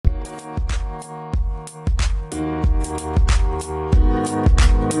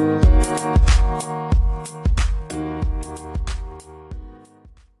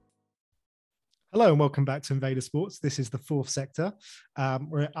Hello and welcome back to Invader Sports. This is the fourth sector.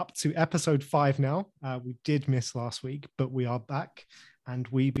 We're up to episode 5 now. We did miss last week, but we are back. And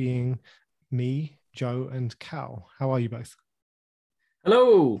we being me, Joe, and Cal. How are you both?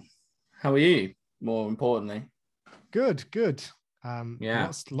 Hello. How are you? More importantly. Good.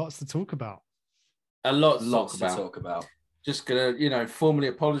 Lots to talk about. Lots to talk about. Just gonna, formally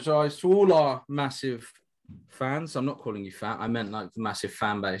apologise to all our massive fans. I'm not calling you fat. I meant like the massive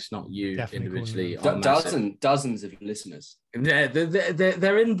fan base, not you individually. Dozens of listeners.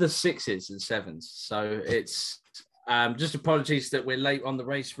 They're in the 6s and 7s. So it's just apologies that we're late on the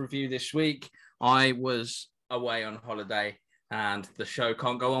race review this week. I was away on holiday and the show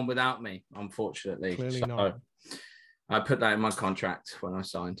can't go on without me, unfortunately. Clearly not. I put that in my contract when I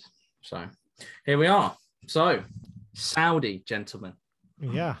signed. So here we are. So Saudi, gentlemen.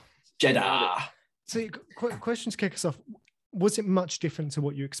 Yeah. Jeddah. So, question to kick us off. Was it much different to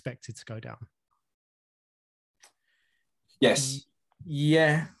what you expected to go down? Yes.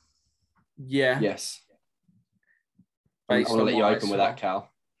 Yeah. Yes. I want to let you open with that, Cal.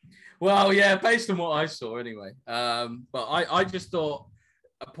 Well, yeah, based on what I saw anyway. But I just thought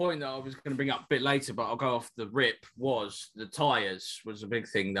a point that I was going to bring up a bit later, but I'll go off the rip, was the tyres was a big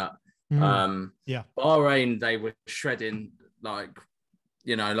thing that Bahrain, they were shredding like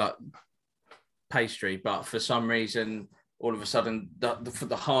pastry, but for some reason, all of a sudden,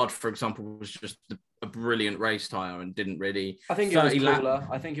 the hard, for example, was just a brilliant race tyre and didn't really. I think it was cooler.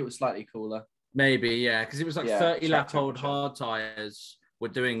 I think it was slightly cooler. Maybe, yeah, because it was like 30 lap old hard tyres were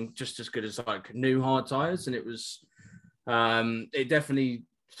doing just as good as like new hard tyres, and it was, it definitely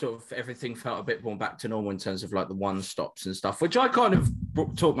sort of everything felt a bit more back to normal in terms of like the one stops and stuff, which I kind of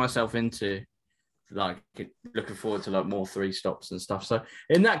talked myself into. Like looking forward to like more 3 stops and stuff. So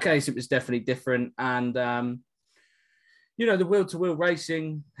in that case, it was definitely different. And, the wheel-to-wheel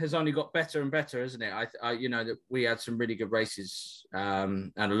racing has only got better and better, isn't it? I that we had some really good races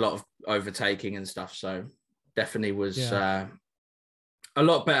and a lot of overtaking and stuff. So definitely was a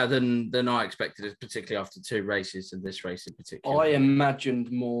lot better than I expected, particularly after 2 races and this race in particular. I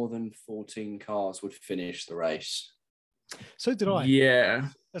imagined more than 14 cars would finish the race. So did I. Yeah.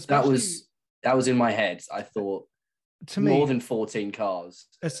 That was in my head. I thought more than 14 cars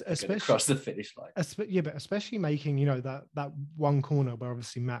especially across the finish line. But especially making, that one corner where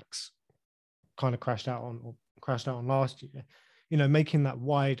obviously Max kind of crashed out on last year, making that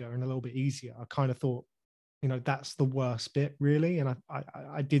wider and a little bit easier. I kind of thought, that's the worst bit really. And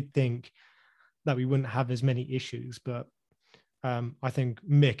I did think that we wouldn't have as many issues, but I think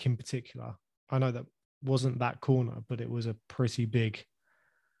Mick in particular, I know that wasn't that corner, but it was a pretty big.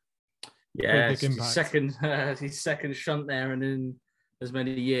 Yeah, his second shunt there and in as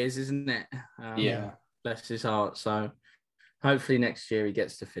many years, isn't it? Bless his heart. So hopefully next year he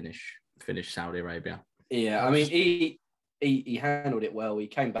gets to finish Saudi Arabia. Yeah, I mean he handled it well. He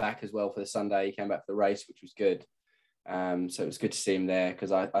came back as well for the Sunday. He came back for the race, which was good. So it was good to see him there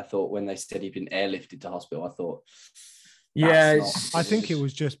because I thought when they said he'd been airlifted to hospital, I thought. I think it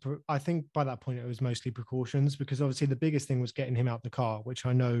was I think by that point it was mostly precautions because obviously the biggest thing was getting him out the car, which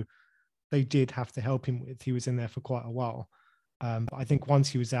I know they did have to help him with. He was in there for quite a while. But I think once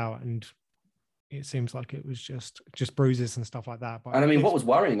he was out and it seems like it was just bruises and stuff like that. But and I mean, what was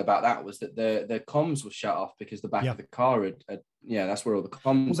worrying about that was that the comms were shut off because the back of the car had that's where all the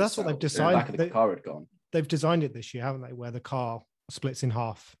comms. Well, that's what they've decided. The back of the car had gone. They've designed it this year, haven't they? Where the car splits in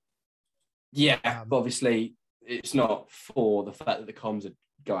half. Yeah, but obviously it's not for the fact that the comms would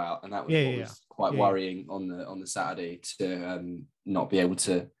go out, and that was was quite worrying on the Saturday to not be able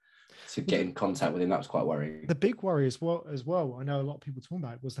to get in contact with him. That was quite worrying. The big worry as well, I know a lot of people talking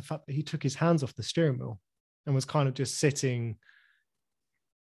about it, was the fact that he took his hands off the steering wheel and was kind of just sitting,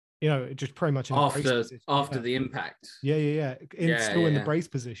 just pretty much in after the impact. Still in the brace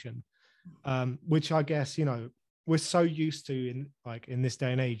position, which I guess, we're so used to in this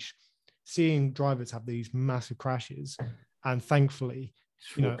day and age, seeing drivers have these massive crashes. And thankfully,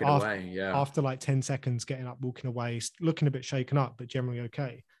 after like 10 seconds getting up, walking away, looking a bit shaken up, but generally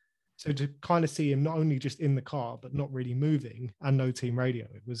okay. So to kind of see him not only just in the car, but not really moving and no team radio,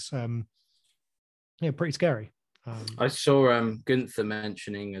 it was, pretty scary. I saw Gunther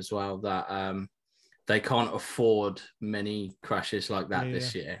mentioning as well that they can't afford many crashes like that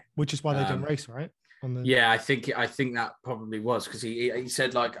this year. Which is why they don't race, right? I think that probably was because he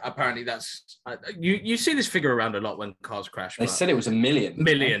said like apparently that's you see this figure around a lot when cars crash. They said it was 1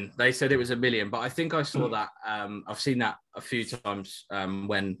 million. They said it was 1 million, but I think I saw that. I've seen that a few times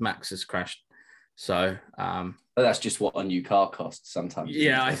when Max has crashed. So but that's just what a new car costs sometimes.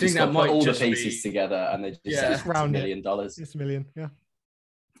 Yeah, I think that might put all just the pieces together and they just round $1 million. It's $1 million, yeah.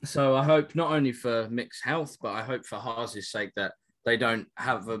 So I hope not only for Mick's health, but I hope for Haas's sake that they don't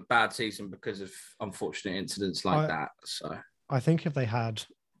have a bad season because of unfortunate incidents like that. So I think if they had,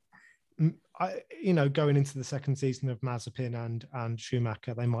 going into the second season of Mazepin and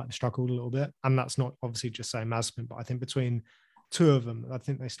Schumacher, they might have struggled a little bit. And that's not obviously just saying Mazepin, but I think between two of them, I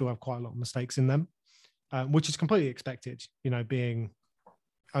think they still have quite a lot of mistakes in them, which is completely expected, being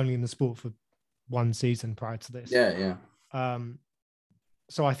only in the sport for one season prior to this. Yeah.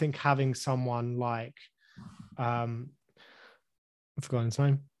 So I think having someone like, I've forgotten his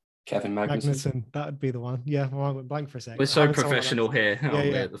name. Kevin Magnussen. That would be the one. Yeah, well, I went blank for a second. We're so professional here.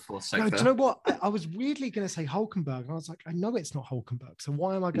 Yeah. The fourth sector. No, do you know what? I was weirdly going to say Hulkenberg, and I was like, I know it's not Hulkenberg, so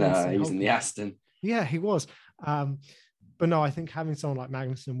why am I going to say He was Hulkenberg? in the Aston. Yeah, he was. But no, I think having someone like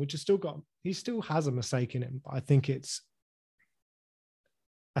Magnussen, which he still has a mistake in him, but I think it's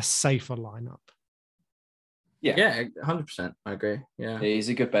a safer lineup. Yeah, 100%. I agree. Yeah, he's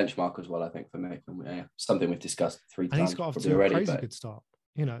a good benchmark as well. I think for me, something we've discussed 3 times. And he's got off to a crazy good start,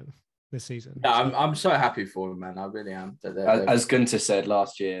 this season. Yeah, I'm so happy for him, man. I really am. As Gunter said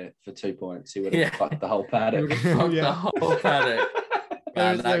last year, for 2 points, he would have fucked the whole paddock. The whole paddock.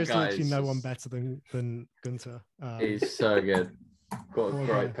 There's literally no one better than Gunter. He's so good. Got a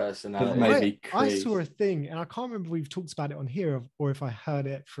great personality. I saw a thing, and I can't remember if we've talked about it on here or if I heard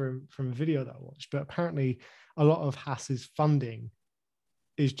it from a video that I watched, but apparently a lot of Haas's funding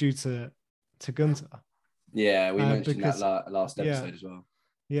is due to Gunter. Yeah, we mentioned that last episode as well.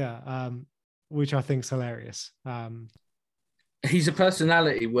 Yeah, which I think is hilarious. He's a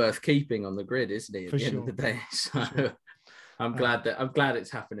personality worth keeping on the grid, isn't he? At the end of the day, so I'm glad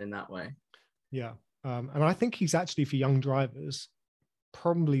it's happening that way. Yeah, and I think he's actually, for young drivers,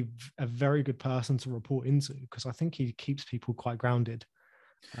 probably a very good person to report into, because I think he keeps people quite grounded.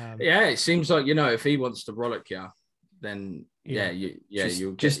 It seems like, if he wants to rollick you, then you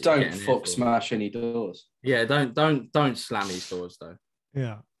just don't fuck smash any doors. Yeah, don't slam his doors though.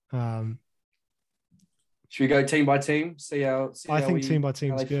 Yeah. Should we go team by team? I think team by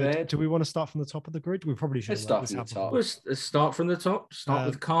team is good. Fared? Do we want to start from the top of the grid? We probably should. Let's start from the top. Let's start from the top. Start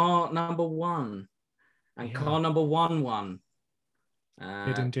with car number 1 and car number 1-1.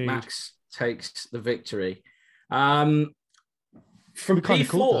 Max takes the victory. From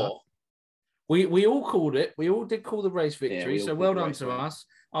P4, we all called it. We all did call the race victory. So well done to us.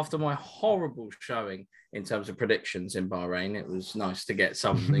 After my horrible showing in terms of predictions in Bahrain, it was nice to get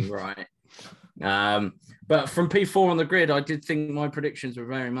something right. But from P4 on the grid, I did think my predictions were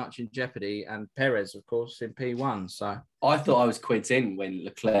very much in jeopardy, and Perez, of course, in P1. So I thought I was quids in when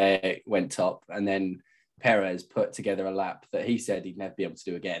Leclerc went top, and then Perez put together a lap that he said he'd never be able to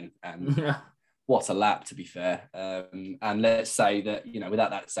do again. And what a lap, to be fair. And let's say that, without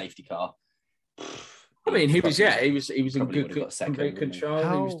that safety car, he was in good control.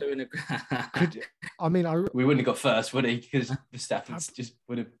 How, he was doing we wouldn't have got first, would he? Because Verstappen just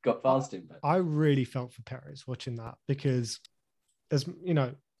would have got past him. But I really felt for Perez watching that, because, as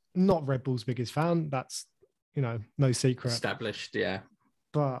not Red Bull's biggest fan. That's no secret. Established, yeah.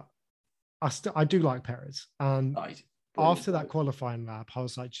 But I do like Perez, and after that qualifying lap, I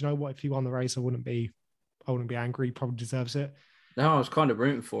was like, do you know what? If he won the race, I wouldn't be angry. He probably deserves it. No, I was kind of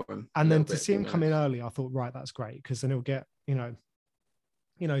rooting for him. And then to see him come in early, I thought, right, that's great, because then he'll get, he's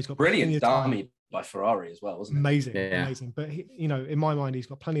got brilliant dummy by Ferrari as well, wasn't it? Amazing. But he, in my mind, he's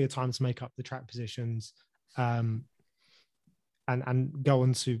got plenty of time to make up the track positions, and go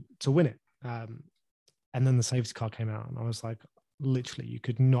on to win it. And then the safety car came out, and I was like, literally, you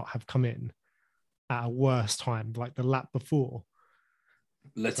could not have come in at a worse time, like the lap before.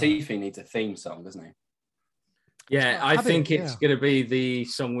 Latifi needs a theme song, doesn't he? Yeah, I think it's going to be the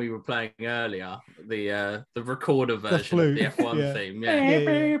song we were playing earlier, the recorder version of the F1 theme.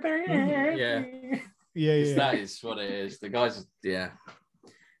 Yeah. That is what it is. The guys,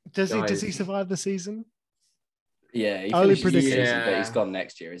 Does he survive the season? Yeah, he finishes the season, but he's gone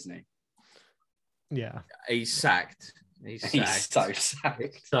next year, isn't he? Yeah. He's sacked. He's so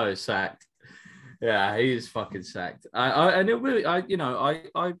sacked. So sacked. Yeah, he is fucking sacked. I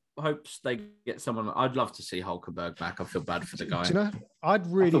hope they get someone. I'd love to see Hulkenberg back. I feel bad for the guy. Do you know, I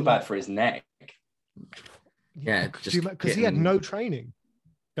feel bad for his neck. Yeah, because he had no training.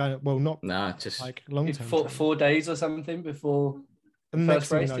 Just like long term. 4 days or something before the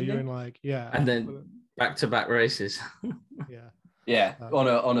first race. You're in and then back-to-back races. Yeah,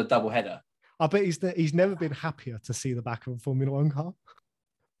 on a double header. I bet he's never been happier to see the back of a Formula One car.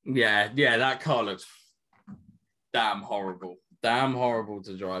 Yeah, that car looks damn horrible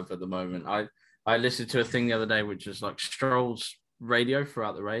to drive at the moment. I listened to a thing the other day which was like Stroll's radio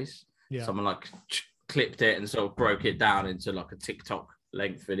throughout the race. Yeah. Someone clipped it and sort of broke it down into like a TikTok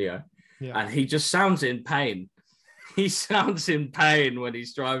length video, yeah. and he just sounds in pain. He sounds in pain when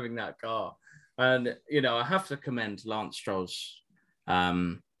he's driving that car. And, you know, I have to commend Lance Stroll's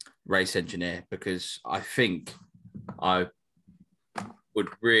race engineer, because I think I would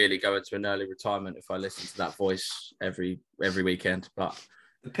really go into an early retirement if I listened to that voice every weekend. But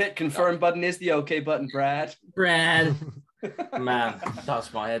the pit confirm button is the OK button, Brad. Man,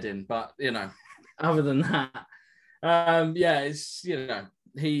 that's my head in. But, you know, other than that, it's, you know,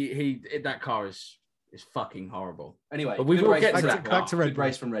 that car is fucking horrible. Anyway, but we will get to that car. Back to Red Bull.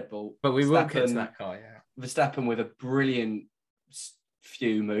 Race from Red Bull. But we will get to that car, yeah. Verstappen with a brilliant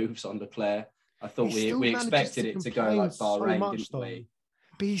few moves on Leclerc. I thought we expected it to go like Bahrain, didn't we?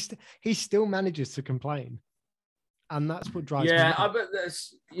 But he still manages to complain. And that's what drives me. But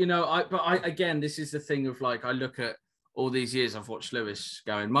that's, you know, again, this is the thing of, like, I look at all these years I've watched Lewis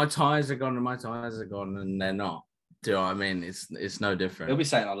going, my tyres are gone, and they're not. Do you know what I mean? It's no different. He'll be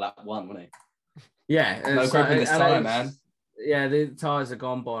saying on lap 1, won't he? Yeah. No gripping this time, man. Yeah, the tyres are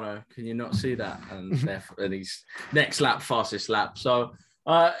gone, Bono. Can you not see that? And he's next lap, fastest lap. So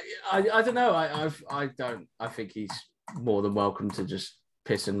I don't know. I think he's more than welcome to just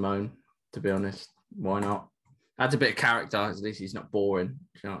piss and moan, to be honest. Why not? Adds a bit of character. At least he's not boring. Do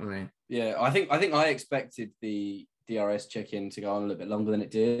you know what I mean? Yeah, I think I expected the DRS check-in to go on a little bit longer than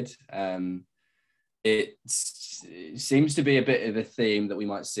it did. It seems to be a bit of a theme that we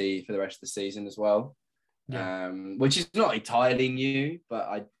might see for the rest of the season as well, which is not entirely new, but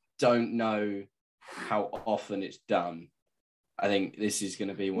I don't know how often it's done. I think this is going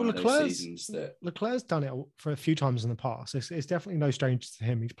to be one of those seasons that... Leclerc's done it for a few times in the past. It's definitely no stranger to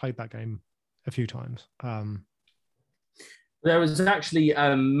him. He's played that game a few times. There was actually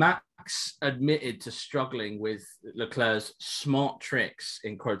Max admitted to struggling with Leclerc's smart tricks,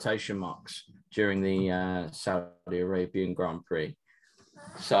 in quotation marks, during the Saudi Arabian Grand Prix.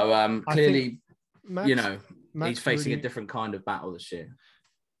 So clearly, Max, you know, he's facing a different kind of battle this year.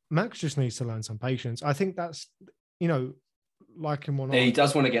 Max just needs to learn some patience. I think that's, you know, like him or not. He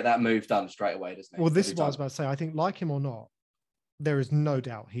doesn't want to get that move done straight away, doesn't he? Well, this is what I was about to say. I think, like him or not, there is no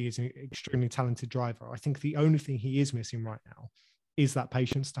doubt he is an extremely talented driver. I think the only thing he is missing right now is that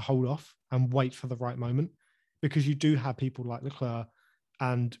patience to hold off and wait for the right moment, because you do have people like Leclerc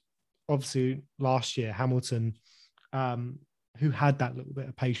and obviously last year Hamilton, who had that little bit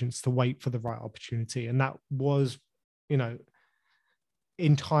of patience to wait for the right opportunity. And that was, you know,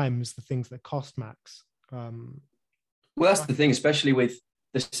 in times the things that cost Max. Well, that's the thing, especially with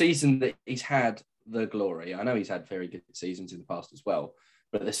the season that he's had, the glory. I know he's had very good seasons in the past as well,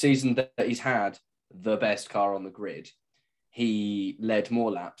 but the season that he's had the best car on the grid, he led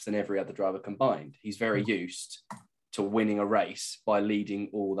more laps than every other driver combined. He's very used to winning a race by leading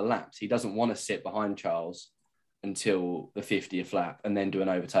all the laps. He doesn't want to sit behind Charles until the 50th lap and then do an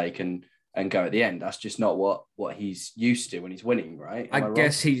overtake and go at the end. That's just not what he's used to when he's winning, right? I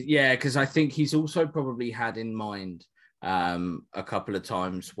guess because I think he's also probably had in mind a couple of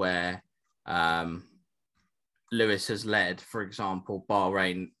times where Lewis has led, for example,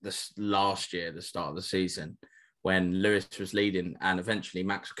 Bahrain this last year, the start of the season, when Lewis was leading and eventually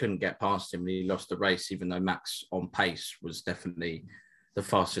Max couldn't get past him and he lost the race, even though Max on pace was definitely the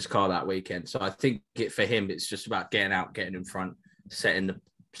fastest car that weekend. So I think for him, it's just about getting out, getting in front, setting the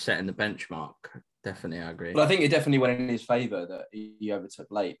benchmark. Definitely, I agree. Well, I think it definitely went in his favour that he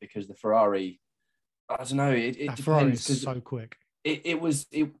overtook late, because the Ferrari, I don't know, it Ferrari is so quick. I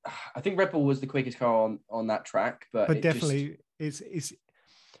think Red Bull was the quickest car on that track, but definitely it's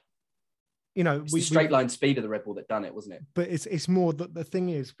you know, it's the straight line speed of the Red Bull that done it, wasn't it? But it's more that the thing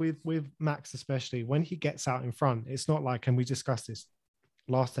is with Max, especially when he gets out in front, it's not like, and we discussed this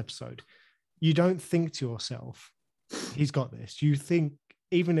last episode, you don't think to yourself, he's got this. You think,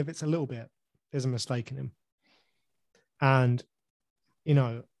 even if it's a little bit, there's a mistake in him. And you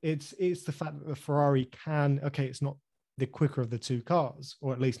know, it's the fact that the Ferrari it's not the quicker of the two cars,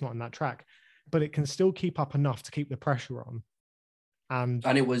 or at least not on that track, but it can still keep up enough to keep the pressure on.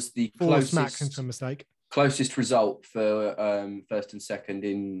 And it was the closest result for first and second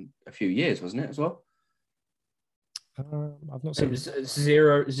in a few years, wasn't it, as well? I've not seen it. Was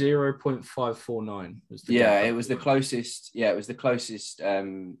 0.549 was the it was the closest. Yeah, it was the closest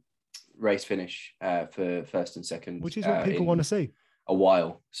race finish for first and second, which is what people want to see. A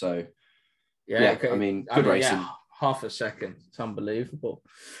while, so I mean, good racing. Yeah, half a second, it's unbelievable.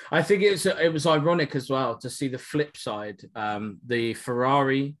 I think it was ironic as well to see the flip side. The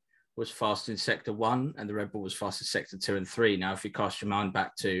Ferrari was fast in sector 1 and the Red Bull was fast in sector 2 and 3. Now, if you cast your mind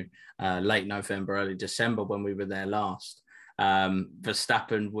back to late November, early December when we were there last,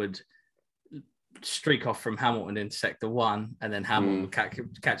 Verstappen would streak off from Hamilton in sector 1, and then Hamilton would catch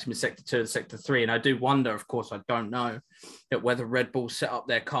him in sector 2 and sector 3. And I do wonder, of course, I don't know, that whether Red Bull set up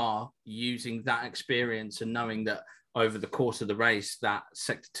their car using that experience and knowing that over the course of the race that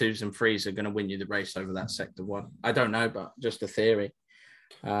sector 2s and 3s are going to win you the race over that sector 1. I don't know, but just a theory.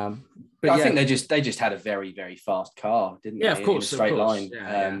 But I think they just had a very, very fast car, didn't they? Yeah, of course, in a straight line.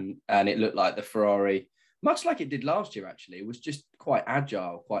 Yeah, and it looked like the Ferrari, much like it did last year, actually. It was just quite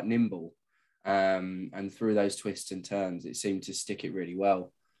agile, quite nimble. And through those twists and turns, it seemed to stick it really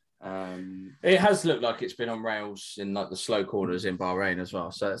well. It has looked like it's been on rails in like the slow corners in Bahrain as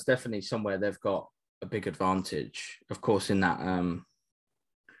well. So it's definitely somewhere they've got a big advantage, of course, in that.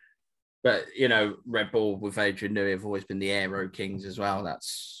 But you know, Red Bull with Adrian Newey have always been the aero kings as well.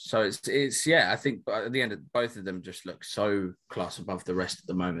 It's yeah. I think at the end of both of them just look so class above the rest at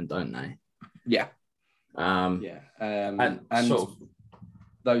the moment, don't they? Yeah. And sort of,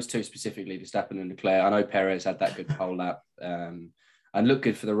 those two specifically, Verstappen and Leclerc. I know Perez had that good pole lap and looked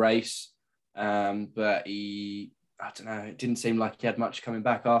good for the race, but I don't know. It didn't seem like he had much coming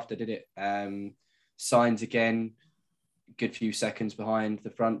back after, did it? Sainz again, good few seconds behind the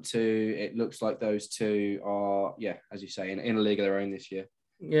front two. It looks like those two are, as you say, in a league of their own this year.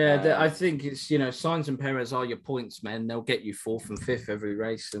 Yeah, I think it's, you know, Sainz and Perez are your points men. They'll get you 4th and 5th every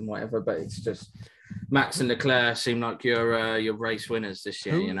race and whatever, but it's just Max and Leclerc seem like your race winners this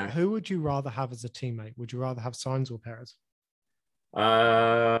year. You know, who would you rather have as a teammate? Would you rather have Sainz or Perez?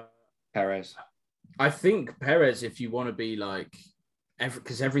 Perez. I think Perez, if you want to be like,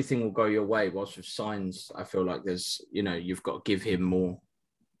 because everything will go your way. Whilst with Sainz, I feel like there's, you know, you've got to give him more.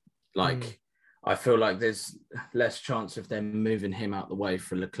 Like, I feel like there's less chance of them moving him out the way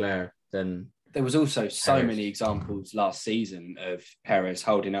for Leclerc than. There was also so many examples last season of Perez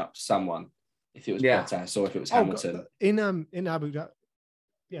holding up someone, if it was Bottas or if it was Hamilton. In Abu Dhabi.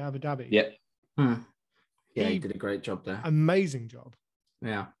 Yeah, Abu Dhabi. Yep. Yeah, he did a great job there. Amazing job.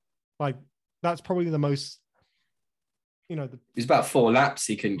 Yeah. Like, that's probably the most, you know, it was about 4 laps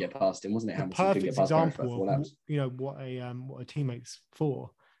he couldn't get past him, wasn't it? Hamilton perfect example of, you know, what a teammate's for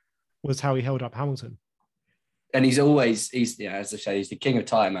was how he held up Hamilton. And he's as I say, he's the king of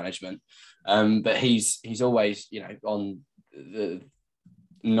tyre management. But he's always, you know, on the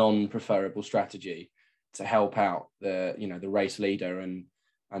non-preferable strategy to help out the race leader and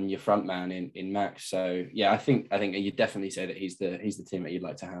your front man in Max. So yeah, I think you definitely say that he's the teammate you'd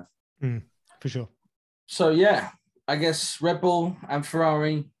like to have. For sure. So yeah, I guess Red Bull and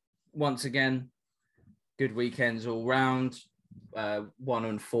Ferrari, once again, good weekends all round. 1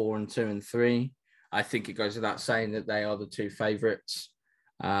 and 4 and 2 and 3. I think it goes without saying that they are the 2 favourites.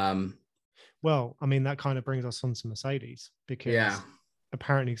 Well, I mean, that kind of brings us on to Mercedes because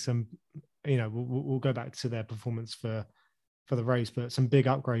apparently some, you know, we'll go back to their performance for the race, but some big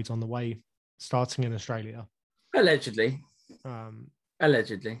upgrades on the way, starting in Australia. Allegedly.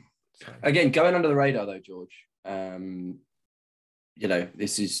 So. Again, going under the radar though, George. You know,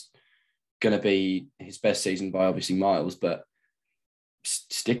 this is going to be his best season by obviously miles, but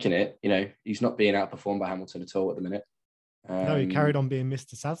sticking it, you know, he's not being outperformed by Hamilton at all at the minute. No, he carried on being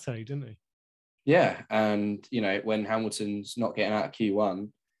Mr. Saturday, didn't he? Yeah, and you know, when Hamilton's not getting out of Q1,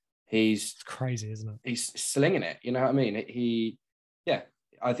 it's crazy, isn't it? He's slinging it. You know what I mean?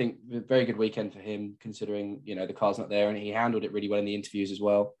 I think a very good weekend for him, considering, you know, the car's not there, and he handled it really well in the interviews as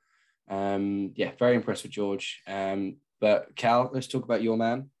well. Very impressed with George. But Cal, let's talk about your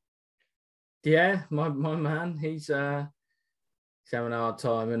man. Yeah, my man. He's having a hard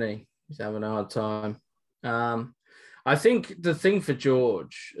time, isn't he? He's having a hard time. I think the thing for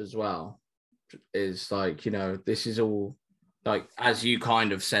George as well is, like, you know, this is all, like, as you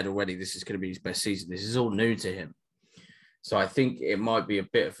kind of said already, this is going to be his best season. This is all new to him. So I think it might be a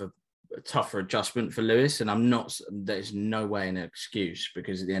bit of a tougher adjustment for Lewis. And there's no way an excuse,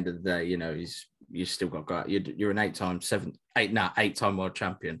 because at the end of the day, you know, you still got to go out. You're an 8-time world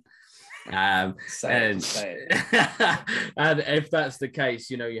champion. And if that's the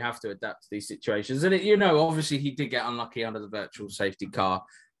case, you know, you have to adapt to these situations. And you know, obviously he did get unlucky under the virtual safety car.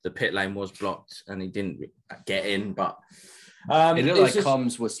 The pit lane was blocked and he didn't get in, but it looked like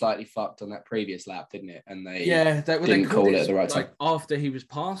comms was slightly fucked on that previous lap, didn't it? And they didn't call it at the right time. After he was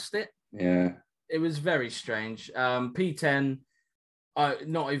past it. Yeah, it was very strange. P10,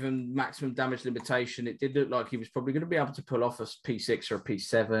 not even maximum damage limitation. It did look like he was probably going to be able to pull off a P6 or a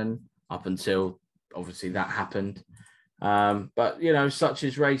P7 up until obviously that happened. But, you know, such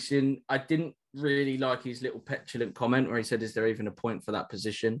is racing. I didn't really like his little petulant comment where he said, is there even a point for that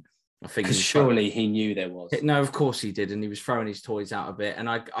position? I think because surely he knew there was. No, of course he did. And he was throwing his toys out a bit. And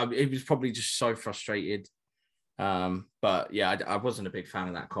he was probably just so frustrated. But yeah, I wasn't a big fan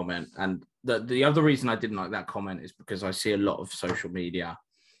of that comment. And the other reason I didn't like that comment is because I see a lot of social media,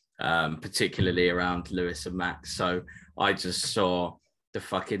 particularly around Lewis and Max. So I just saw the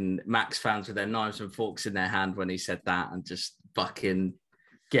fucking Max fans with their knives and forks in their hand when he said that, and just fucking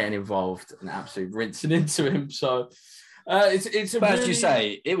getting involved and absolutely rinsing into him. So it's but really, as you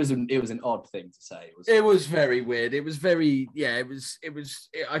say, it was an odd thing to say. It was very weird. It was very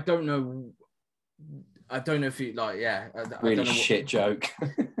I don't know if you like, really shit joke.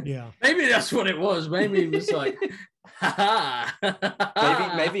 Yeah, maybe that's what it was. Maybe it was like,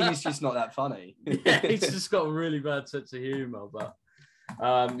 maybe he's just not that funny. Yeah, he's just got a really bad sense of humor. But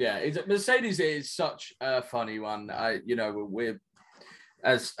Mercedes is such a funny one. We're,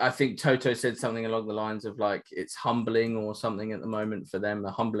 as I think Toto said something along the lines of like, it's humbling or something at the moment for them,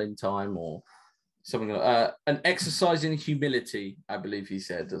 a humbling time or something like an exercise in humility, I believe he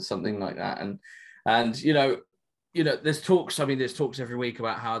said, or something like that. And there's talks every week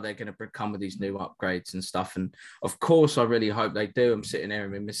about how they're going to come with these new upgrades and stuff. And of course, I really hope they do. I'm sitting here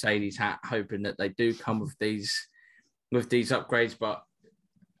in my Mercedes hat, hoping that they do come with these upgrades. But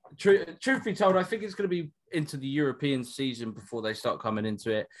truth be told, I think it's going to be into the European season before they start coming into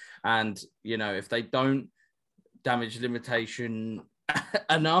it. And, if they don't damage limitation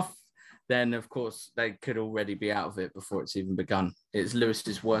enough, then of course they could already be out of it before it's even begun. It's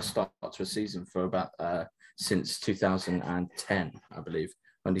Lewis's worst start to a season for about since 2010, I believe.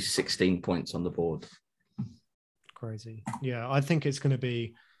 Only 16 points on the board. Crazy. Yeah, I think it's going to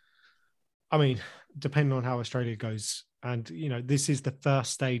be, I mean, depending on how Australia goes, and this is the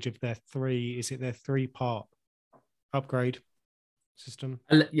first stage of their three-part upgrade system?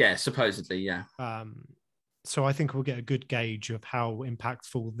 Yeah, supposedly, yeah. So I think we'll get a good gauge of how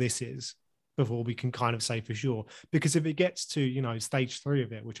impactful this is before we can kind of say for sure. Because if it gets to, stage 3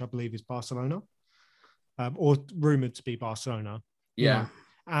 of it, which I believe is Barcelona, or rumored to be Barcelona, yeah,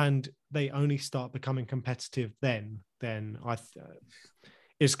 and they only start becoming competitive then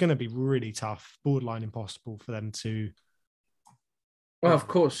it's going to be really tough, borderline impossible for them to. Well, of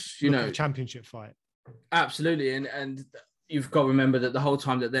course, a championship fight. Absolutely, and you've got to remember that the whole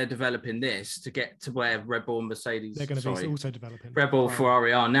time that they're developing this to get to where Red Bull and Mercedes, they're going to be also developing. Red Bull,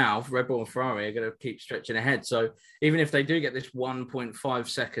 Ferrari are now. Red Bull and Ferrari are going to keep stretching ahead. So even if they do get this 1.5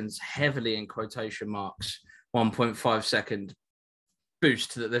 seconds, heavily in quotation marks, 1.5 second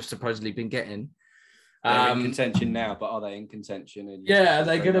boost that they've supposedly been getting. They're in contention now, but are they in contention?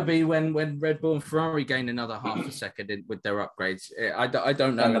 They're going to be when Red Bull and Ferrari gain another half a second with their upgrades. I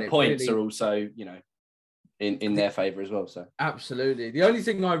don't know. And the points are also, in their favour as well. So absolutely. The only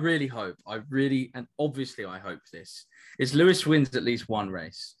thing I really hope, and obviously I hope this, is Lewis wins at least one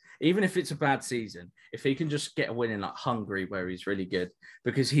race. Even if it's a bad season, if he can just get a win in like Hungary where he's really good,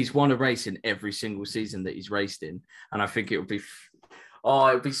 because he's won a race in every single season that he's raced in. And I think it would be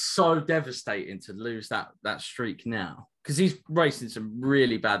so devastating to lose that streak now, because he's racing some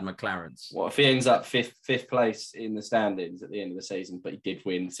really bad McLarens. What if he ends up fifth place in the standings at the end of the season, but he did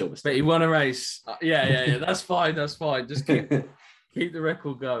win Silverstone? But he won a race. Yeah. That's fine. Just keep the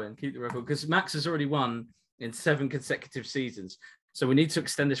record going. Keep the record, because Max has already won in 7 consecutive seasons. So we need to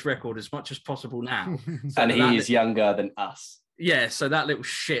extend this record as much as possible now. So and he is younger than us. Yeah, so that little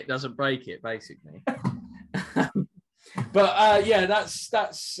shit doesn't break it, basically. But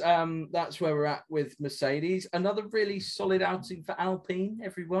that's where we're at with Mercedes. Another really solid outing for Alpine,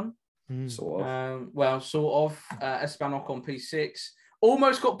 everyone. Sort of. Esteban Ocon P6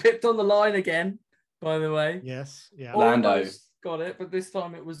 almost got pipped on the line again, by the way. Yes, yeah. Lando got it, but this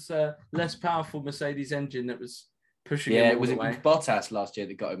time it was less powerful Mercedes engine that was pushing him. Yeah, it was Bottas last year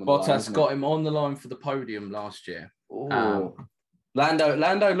that got him on the line. Bottas got him on the line for the podium last year. Lando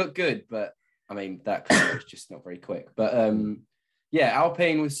looked good, but I mean, that car was just not very quick. But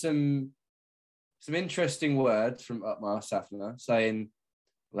Alpine with some interesting words from Otmar Safnauer saying,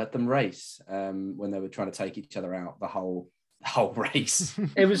 let them race, when they were trying to take each other out the whole race.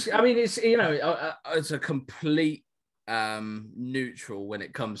 It was, I mean, it's, it's a complete neutral when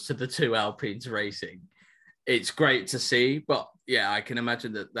it comes to the two Alpines racing. It's great to see, but yeah, I can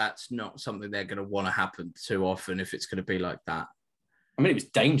imagine that that's not something they're going to want to happen too often if it's going to be like that. I mean, it was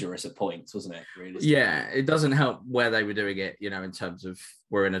dangerous at points, wasn't it? Really? Yeah, it doesn't help where they were doing it, in terms of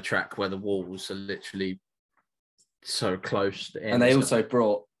we're in a track where the walls are literally so close. And they also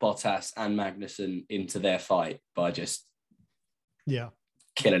brought Bottas and Magnussen into their fight by just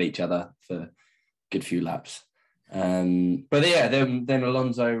killing each other for a good few laps. But yeah, then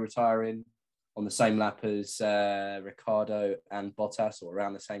Alonso retiring on the same lap as Ricciardo and Bottas, or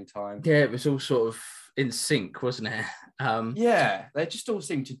around the same time. Yeah, it was all sort of in sync, wasn't it? Yeah, they just all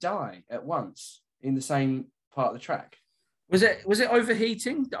seemed to die at once in the same part of the track. Was it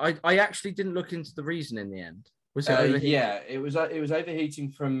overheating? I actually didn't look into the reason in the end. Was it overheating? Yeah, it was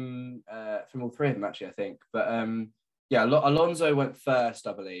overheating from all three of them actually, I think. But Alonso went first,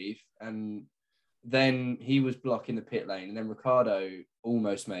 I believe, and then he was blocking the pit lane, and then Ricciardo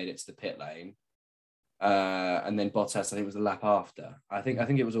almost made it to the pit lane, and then Bottas, I think, was the lap after. I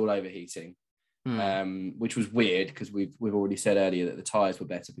think it was all overheating, which was weird because we've already said earlier that the tyres were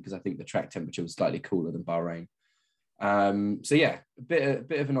better because I think the track temperature was slightly cooler than Bahrain. So yeah, a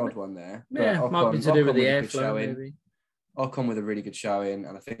bit of an odd one there. Yeah, Ocon, might be to do with the airflow, maybe. Ocon with a really good showing,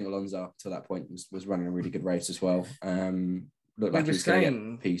 and I think Alonso up to that point was running a really good race as well. Looked like he was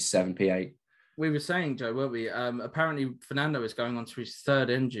going to get P7, P8. We were saying, Joe, weren't we? Apparently, Fernando is going on to his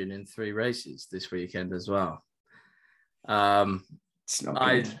third engine in 3 races this weekend as well. It's not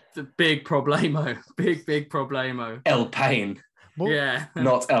good. The big problemo. Big problemo. El Pain. Yeah.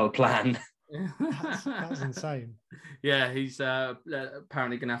 Not El Plan. That's insane. Yeah, he's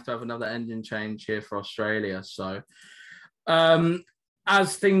apparently going to have another engine change here for Australia. So,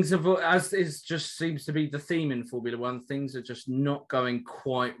 as is just seems to be the theme in Formula One, things are just not going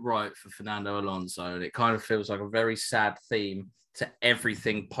quite right for Fernando Alonso, and it kind of feels like a very sad theme to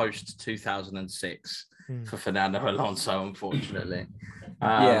everything post 2006 for Fernando Alonso, unfortunately.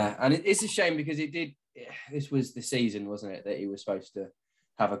 Yeah, and it's a shame because this was the season, wasn't it, that he was supposed to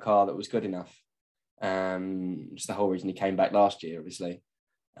have a car that was good enough. Just the whole reason he came back last year, obviously.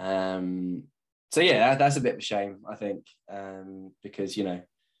 So yeah, that's a bit of a shame, I think, because you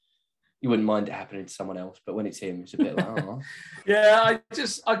wouldn't mind it happening to someone else, but when it's him, it's a bit like, oh. Yeah,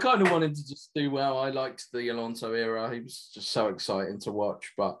 I kind of wanted to just do well. I liked the Alonso era; he was just so exciting to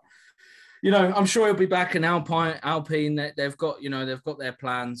watch. But I'm sure he'll be back in Alpine. They've got their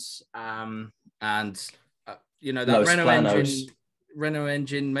plans, and that Renault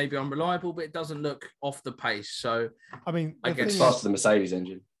engine may be unreliable, but it doesn't look off the pace. So I mean, I guess faster than the Mercedes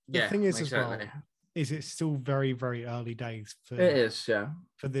engine. The thing is, exactly. As well, is it's still very, very early days for this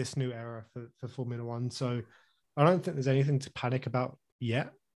new era for Formula One. So I don't think there's anything to panic about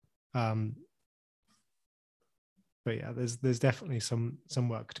yet. But yeah, there's definitely some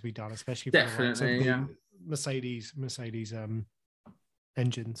work to be done, especially for the Mercedes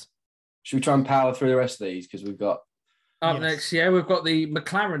engines. Should we try and power through the rest of these because we've got up next? Yeah, we've got the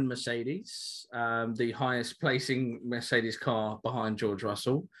McLaren Mercedes, the highest placing Mercedes car behind George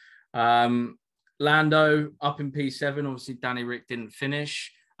Russell. Lando up in P7. Obviously, Danny Rick didn't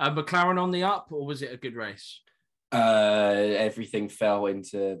finish. McLaren on the up, or was it a good race? Everything fell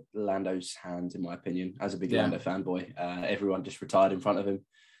into Lando's hands, in my opinion. As a big Lando fanboy, everyone just retired in front of him,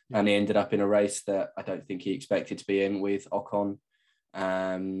 and he ended up in a race that I don't think he expected to be in with Ocon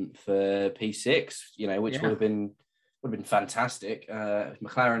for P6. Which would have been fantastic.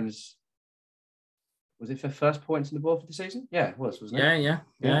 McLaren's, was it for first points on the board for the season? Yeah, it was, wasn't it? Yeah.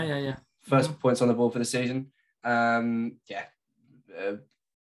 First points on the board for the season. Pretty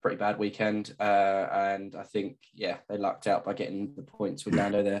bad weekend. And I think, they lucked out by getting the points with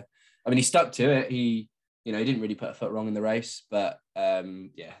Lando there. I mean, he stuck to it. He didn't really put a foot wrong in the race, but the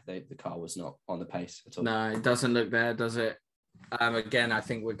car was not on the pace at all. No, it doesn't look there, does it? Again, I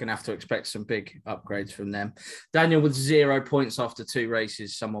think we're going to have to expect some big upgrades from them. Daniel with 0 points after 2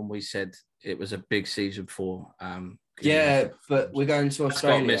 races. Someone we said it was a big season for. But we're going to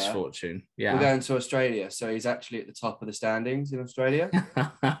Australia. Got misfortune. Yeah, we're going to Australia, so he's actually at the top of the standings in Australia.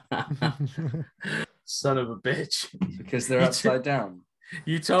 Son of a bitch! Because they're upside down.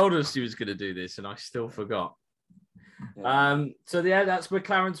 You told us he was going to do this, and I still forgot. Yeah. That's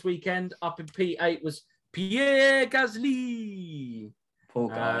McLaren's weekend. Up in P8 was Pierre Gasly. Poor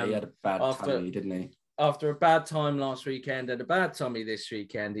guy, he had a bad time, didn't he? After a bad time last weekend and a bad tummy this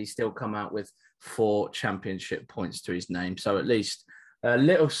weekend, he's still come out with 4 championship points to his name. So at least a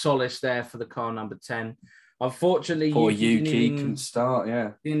little solace there for the car number 10. Unfortunately, Yuki couldn't start.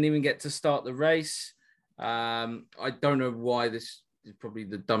 Didn't even get to start the race. I don't know why. This is probably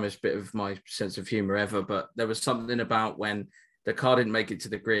the dumbest bit of my sense of humor ever, but there was something about when the car didn't make it to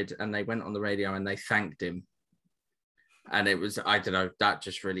the grid and they went on the radio and they thanked him. And it was, I don't know, that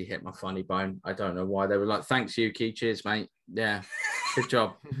just really hit my funny bone. I don't know why. They were like, thanks, Yuki. Cheers, mate. Yeah, good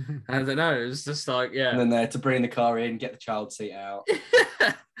job. I don't know. It was just like, And then they had to bring the car in, get the child seat out.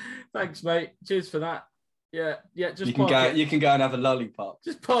 Thanks, mate. Cheers for that. Yeah. Just you can go and have a lollipop.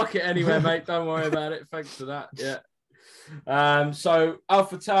 Just park it anywhere, mate. Don't worry about it. Thanks for that. Yeah. So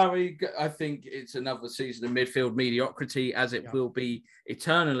AlphaTauri, I think it's another season of midfield mediocrity, as it will be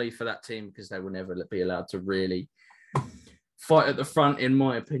eternally for that team, because they will never be allowed to really fight at the front, in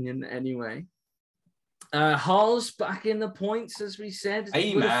my opinion, anyway. Haas back in the points, as we said.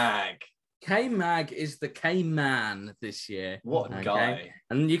 AMAG. K-Mag is the K-Man this year. What a guy.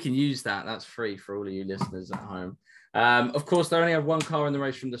 And you can use that. That's free for all of you listeners at home. Of course, they only have one car in the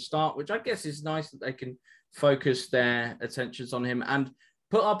race from the start, which I guess is nice that they can focus their attentions on him and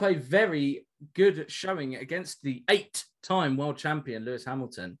put up a very good showing against the 8-time world champion, Lewis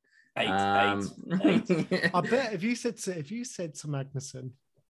Hamilton. Eight. I bet if you said to Magnussen,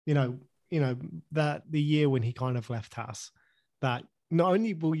 you know that the year when he kind of left us, that not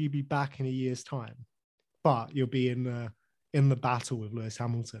only will you be back in a year's time, but you'll be in the battle with Lewis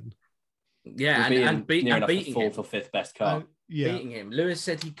Hamilton. Yeah, and beating the fourth or fifth best car. Beating him. Lewis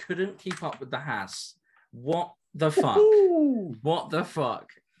said he couldn't keep up with the Haas. What the fuck? What the fuck?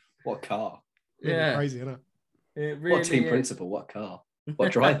 What car? Yeah, crazy, isn't it? It really what team principal? What car?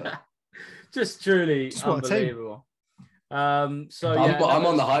 What driver? Just truly unbelievable. I'm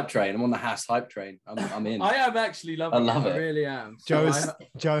on the hype train. I'm on the Haas hype train. I'm in. I am actually loving it. I really am. Joe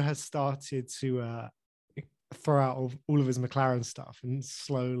has started to throw out all of his McLaren stuff and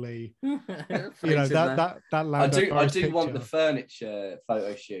slowly, that Lando I do want the furniture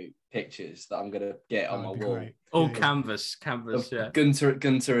photo shoot pictures that I'm gonna get on my wall. Great. All canvas. Yeah. Gunter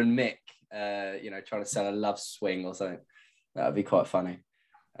and Mick, trying to sell a love swing or something. That would be quite funny.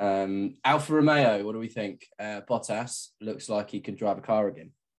 Alfa Romeo, what do we think? Bottas looks like he can drive a car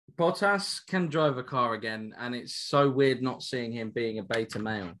again. Bottas can drive a car again, and it's so weird not seeing him being a beta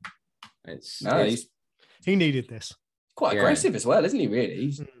male. He needed this. Quite aggressive as well, isn't he? Really,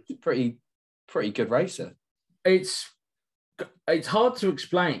 he's a pretty good racer. It's hard to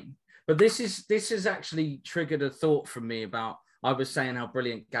explain, but this has actually triggered a thought from me about. I was saying how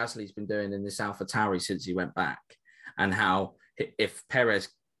brilliant Gasly's been doing in this AlphaTauri since he went back, and how if Perez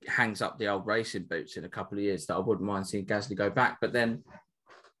hangs up the old racing boots in a couple of years, that I wouldn't mind seeing Gasly go back. But then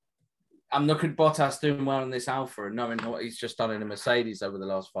I'm looking at Bottas doing well in this Alpha and knowing what he's just done in a Mercedes over the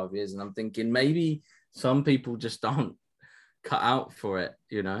last 5 years, and I'm thinking maybe some people just aren't cut out for it,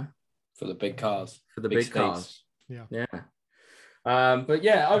 for the big cars, for the big cars. Yeah. But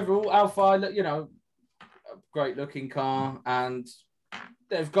yeah, overall, Alpha, a great looking car, and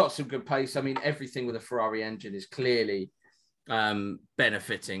they've got some good pace. I mean, everything with a Ferrari engine is clearly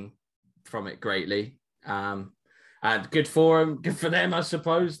benefiting from it greatly, and good for them, I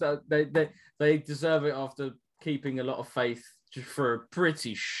suppose. That they deserve it after keeping a lot of faith for a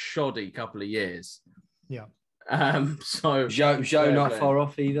pretty shoddy couple of years. Yeah. So Zhou not far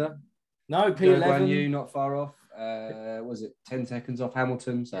off either. No, P11. Guan Yu not far off. Was it 10 seconds off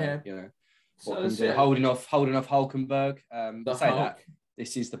Hamilton? So holding off Hulkenberg.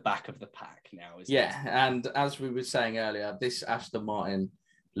 This is the back of the pack now, isn't it? Yeah, and as we were saying earlier, this Aston Martin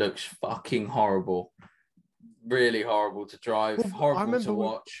looks fucking horrible. Really horrible to drive, horrible to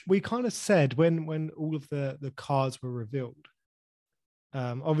watch. We kind of said when all of the cars were revealed,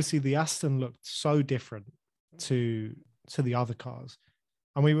 obviously the Aston looked so different to the other cars.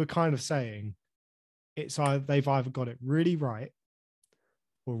 And we were kind of saying they've either got it really right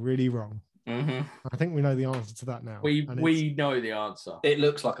or really wrong. Mm-hmm. I think we know the answer to that now. We know the answer. It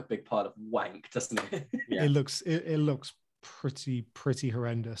looks like a big pile of wank, doesn't it? Yeah. It looks pretty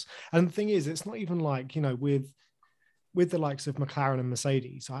horrendous. And the thing is, it's not even like, with the likes of McLaren and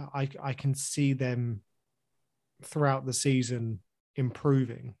Mercedes, I can see them throughout the season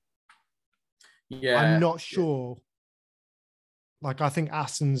improving. Yeah. I'm not sure. Like, I think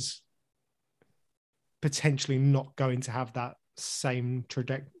Aston's potentially not going to have that same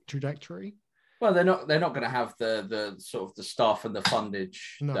trajectory. Well, they're not going to have the sort of the staff and the fundage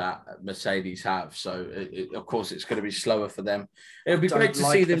that Mercedes have. So, of course, it's going to be slower for them. It'll be great to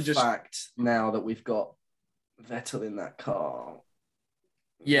see them fact now that we've got Vettel in that car.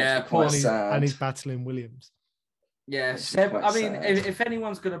 Yeah, and he's battling Williams. Yeah, Seb, I mean, if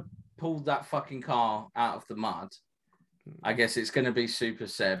anyone's going to pull that fucking car out of the mud, I guess it's going to be Super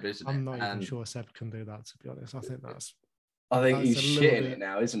Seb, isn't it? I'm not even sure Seb can do that, to be honest. I think he's shitting it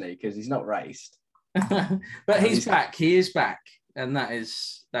now, isn't he? Because he's not raced. But he's back. He is back, and that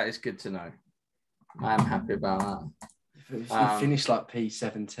is good to know. I'm happy about that. He finished like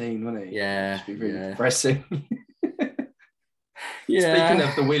P17, wasn't he? Yeah, should be really depressing. Yeah. Speaking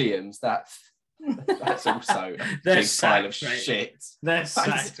of the Williams, that's also a big pile of shit. That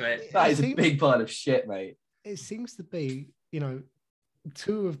is a big pile of shit, mate. It seems to be,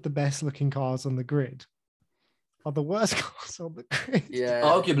 two of the best looking cars on the grid are the worst cars on the grid. Yeah,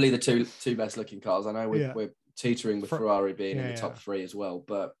 arguably the two best looking cars. I know we're teetering with Ferrari being in the top three as well,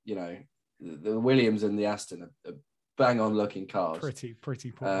 but the Williams and the Aston are bang on looking cars.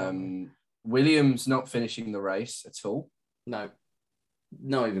 Pretty poor. Williams not finishing the race at all. No,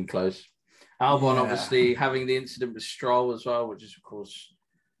 not even close. Albon obviously having the incident with Stroll as well, which is of course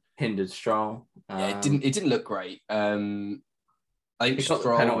hindered Stroll. It didn't look great. I think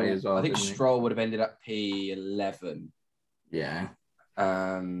Stroll penalty as well. I think Stroll would have ended up P11. Yeah. So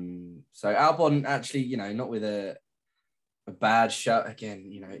Albon actually, not with a bad shot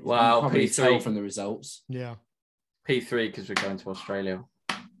again. You probably P3 tell from the results. Yeah. P3 because we're going to Australia.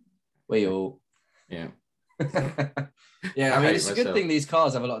 We all. Yeah. Yeah, I mean, it's a good thing these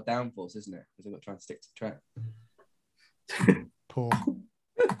cars have a lot of downforce, isn't it? Because they're not trying to stick to the track. Poor.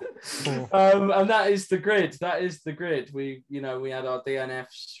 And that is the grid. We had our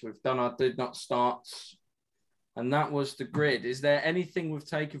DNFs. We've done our did not starts. And that was the grid. Is there anything we've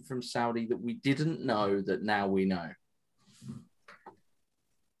taken from Saudi that we didn't know that now we know?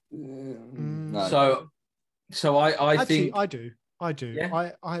 No. So I actually, think I do.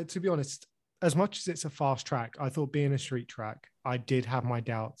 Yeah? I to be honest, as much as it's a fast track, I thought being a street track, I did have my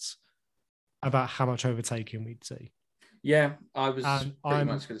doubts about how much overtaking we'd see. Yeah, I was pretty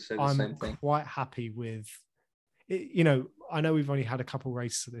much going to say the same thing. I'm quite happy with it. I know we've only had a couple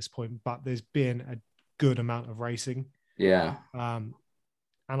races at this point, but there's been a good amount of racing. Yeah. And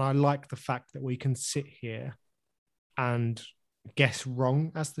I like the fact that we can sit here and guess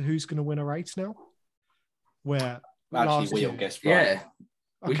wrong as to who's going to win a race now. Where actually we all guessed right. Yeah.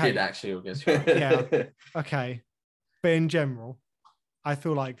 We did actually all guess right. Yeah. Okay. But in general, I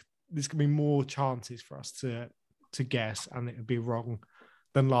feel like there's going to be more chances for us to guess and it would be wrong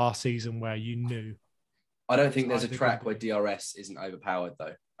than last season where you knew. I don't think there's a track where DRS isn't overpowered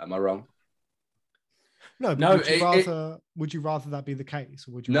though. Am I wrong? No, but would you rather that be the case?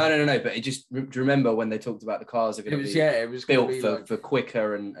 Or would you No. But it just, do you remember when they talked about the cars are going to be built for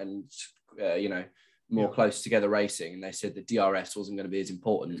quicker and more close together racing, and they said the DRS wasn't going to be as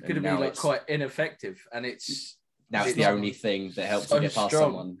important. It's going to be quite ineffective, and it's the only thing that helps you get past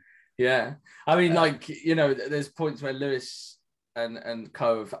someone. Yeah, I mean, there's points where Lewis and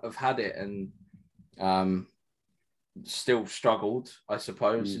Co have had it and still struggled. I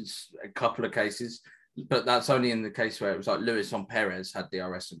suppose it's a couple of cases. But that's only in the case where it was like Lewis on Perez had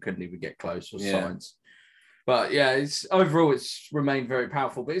DRS and couldn't even get close or signs. But yeah, it's remained very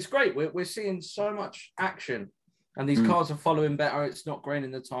powerful. But it's great. We're seeing so much action, and these cars are following better. It's not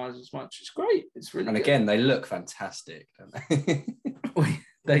graining the tires as much. It's great. It's really again, they look fantastic, don't they?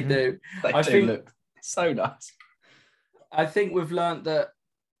 They do. They do look so nice. I think we've learned that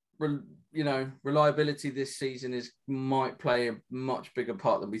reliability this season might play a much bigger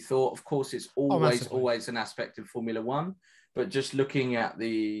part than we thought. Of course, it's always an aspect of Formula One, but just looking at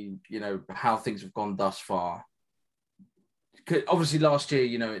the, how things have gone thus far. Obviously, last year,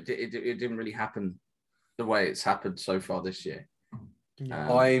 it didn't really happen the way it's happened so far this year.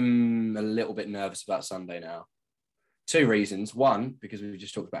 Yeah. I'm a little bit nervous about Sunday now. 2 reasons. One, because we've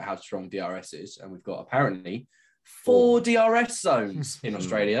just talked about how strong DRS is, and we've got apparently 4 DRS zones in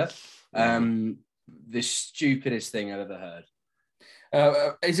Australia. The stupidest thing I've ever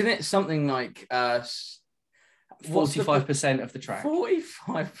heard. Isn't it something like 45% of the track?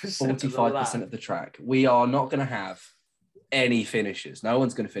 45% of the track. We are not going to have any finishes. No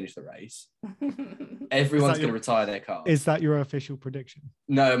one's going to finish the race. Everyone's going to retire their car. Is that your official prediction?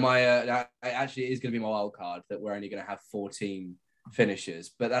 No, my actually it is going to be my wild card that we're only going to have 14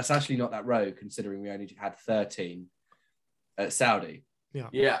 finishes, but that's actually not that rogue considering we only had 13 at Saudi.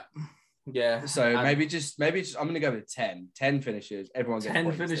 Yeah. So maybe just I'm going to go with 10 finishes. Everyone gets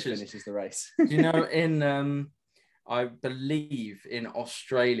 10 finishes the race. In I believe in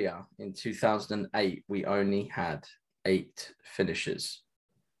Australia in 2008 we only had 8 finishes.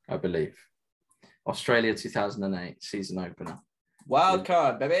 I believe Australia 2008 season opener. Wild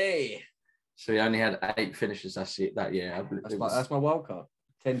card, baby. So we only had 8 finishes that year. That's my wild card.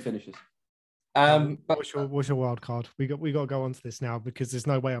 10 finishes. What's your wild card? We got to go on to this now because there's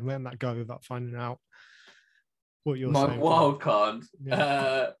no way I'm letting that go without finding out what you're saying. My wild card.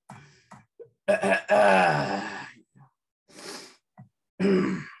 Yeah.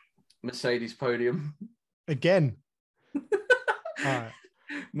 Mercedes podium again. All right.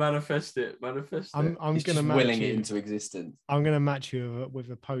 Manifest it. I'm going to willing it into existence. I'm going to match you with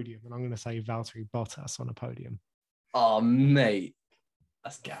a podium, and I'm going to say Valtteri Bottas on a podium. Oh, mate,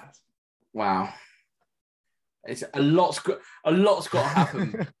 that's gas. Wow, it's a lot's got to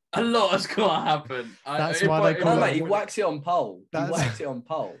happen. A lot has got to happen. That's why they call it. He whacks it on pole. That's why they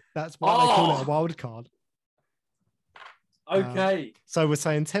call it a wild card. Okay. So we're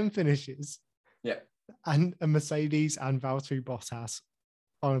saying 10 finishes. Yeah. And a Mercedes and Valtteri Bottas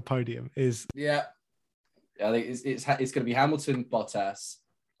on a podium is. Yeah. I think it's going to be Hamilton, Bottas.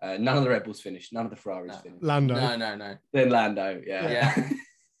 None of the Red Bulls finished. None of the Ferraris finished. Lando. No. Then Lando. Yeah.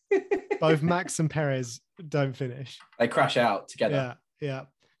 Both Max and Perez don't finish. They crash out together. Yeah.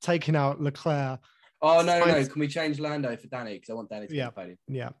 taking out Leclerc. Oh no! Can we change Lando for Danny? Because I want Danny to get the podium.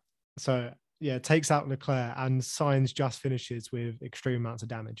 Yeah. So takes out Leclerc, and Sainz just finishes with extreme amounts of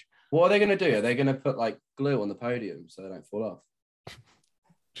damage. What are they going to do? Are they going to put like glue on the podium so they don't fall off?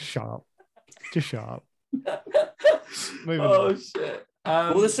 Shut up! Just shut up. Shit!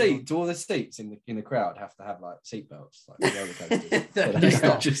 All the seats in the crowd have to have like seat belts, like roller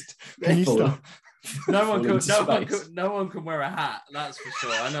coasters. Can you stop? No one can wear a hat. That's for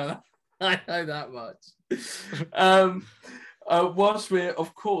sure. I know that much. Whilst we're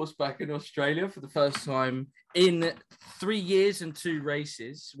of course back in Australia for the first time in 3 years and 2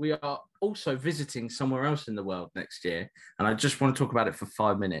 races, we are also visiting somewhere else in the world next year, and I just want to talk about it for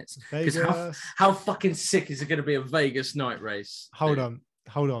 5 minutes. Because how fucking sick is it going to be a Vegas night race? Hold on,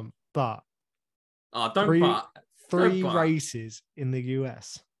 but three races in the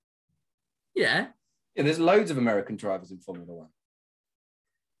US. Yeah, there's loads of American drivers in Formula One.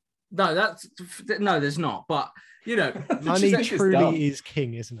 No, there's not. But money truly is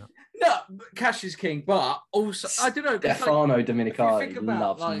king, isn't it? No, cash is king, but also I don't know. Stefano Domenicali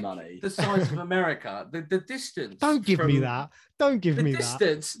loves money. The size of America, the distance. Don't give me that. No,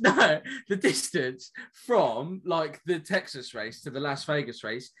 the distance from like the Texas race to the Las Vegas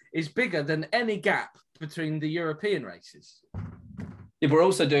race is bigger than any gap between the European races. Yeah, we're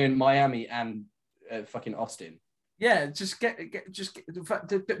also doing Miami and fucking Austin. Yeah,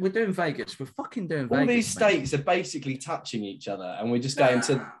 we're doing Vegas. We're fucking doing Vegas. All these states are basically touching each other, and we're just going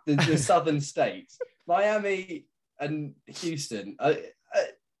to the southern states. Miami and Houston.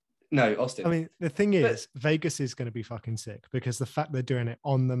 No, Austin. I mean, the thing is, Vegas is going to be fucking sick because the fact they're doing it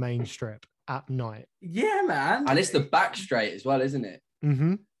on the main strip at night. Yeah, man. And it's the back straight as well, isn't it?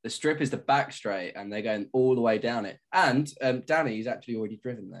 Mm-hmm. The strip is the back straight, and they're going all the way down it. And Danny's actually already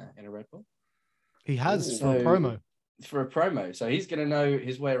driven there in a Red Bull. He has for a promo. For a promo, so he's going to know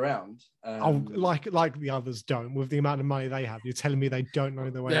his way around. Like the others don't. With the amount of money they have, you're telling me they don't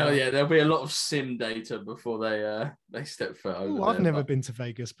know the way around. Yeah, there'll be a lot of sim data before they step foot over. I've never been to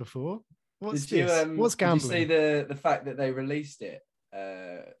Vegas before. What's this? What's gambling? Did you see the fact that they released it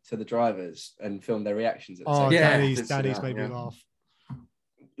to the drivers and filmed their reactions? Danny's made me laugh.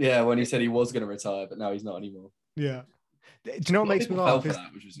 Yeah, when he said he was going to retire, but now he's not anymore. Yeah. Do you know what makes me laugh?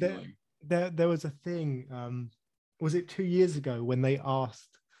 Which was annoying. There was a thing. Was it 2 years ago when they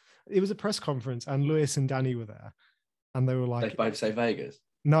asked? It was a press conference, and Lewis and Danny were there, and they were like, "They both say Vegas."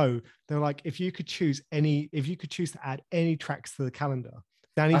 No, they were like, if you could choose to add any tracks to the calendar,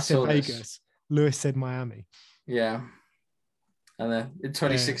 Danny said Vegas, Lewis said Miami. Yeah, and then in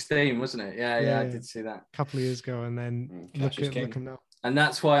 2016, wasn't it? Yeah, I did see that a couple of years ago, and then look at them now. And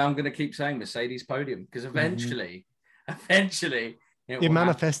that's why I'm going to keep saying Mercedes podium, because eventually. You're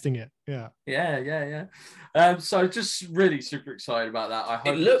manifesting it. Yeah. So just really super excited about that. I hope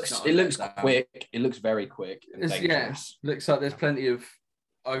it looks quick. It looks very quick. Looks like there's plenty of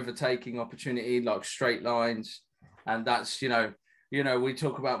overtaking opportunity, like straight lines, and that's we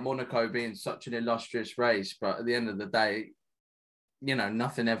talk about Monaco being such an illustrious race, but at the end of the day,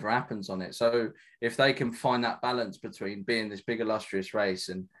 nothing ever happens on it. So if they can find that balance between being this big illustrious race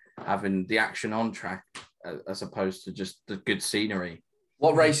and having the action on track, as opposed to just the good scenery.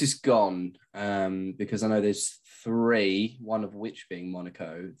 What race is gone? Because I know there's 3, one of which being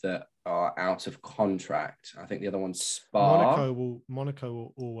Monaco, that are out of contract. I think the other one's Spa. Monaco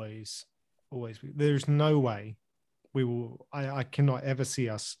will always be. There's no way we will. I cannot ever see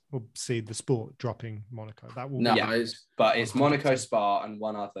the sport dropping Monaco. That will. No, it's Monaco, Spa, and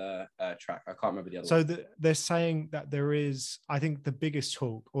one other track. I can't remember the other. So they're saying that there is. I think the biggest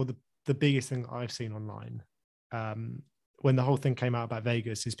talk, or the biggest thing I've seen online, when the whole thing came out about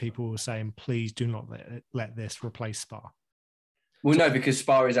Vegas, is people were saying, please do not let this replace Spa. Well, no, because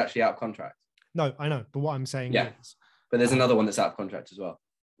Spa is actually out of contract. No, I know. But what I'm saying is... But there's another one that's out of contract as well.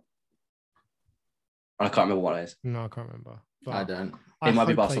 I can't remember what it is. No, I can't remember. But I don't. It might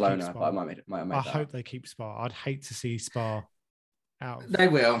be Barcelona, but I might have made I hope they keep Spa. I'd hate to see Spa out. They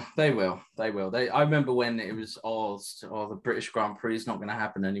will. I remember when it was, the British Grand Prix is not going to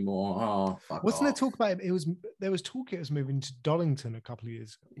happen anymore. Oh, fuck Wasn't off. there talk about it? There was talk it was moving to Donington a couple of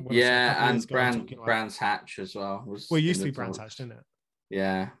years ago. And Brands Hatch as well. It used to be Brands Hatch, didn't it?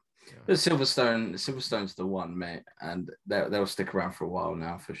 Yeah. But Silverstone's the one, mate, and they'll stick around for a while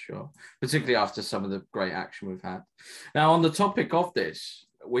now for sure, particularly after some of the great action we've had. Now, on the topic of this,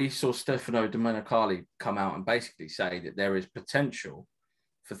 we saw Stefano Domenicali come out and basically say that there is potential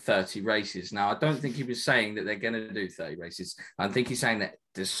for 30 races. Now, I don't think he was saying that they're going to do 30 races. I think he's saying that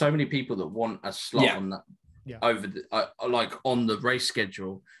there's so many people that want a slot over the like on the race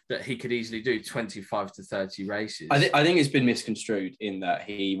schedule that he could easily do 25 to 30 races. I think it's been misconstrued in that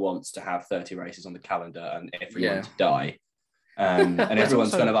he wants to have 30 races on the calendar and everyone to die. And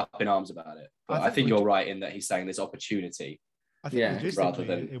everyone's kind of up in arms about it. But I think you're right in that he's saying there's opportunity. I think rather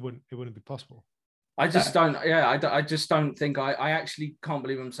than it wouldn't be possible. I just don't. Yeah, I just don't think. I actually can't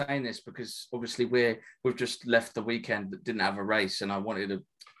believe I'm saying this because obviously we've just left the weekend that didn't have a race, and I wanted to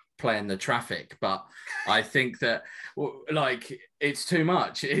play in the traffic. But I think that like it's too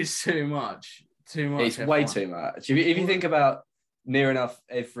much. It's too much. It's F1. Way too much. If you think about near enough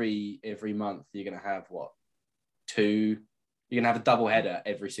every month, you're going to have two. You're going to have a double header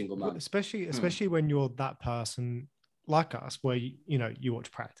every single month. Especially when you're that person like us, where you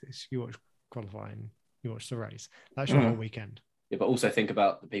watch practice, you watch qualifying, you watch the race. That's your whole weekend. Yeah, but also think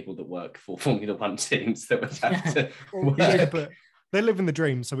about the people that work for Formula One teams that would have to work. But they live in the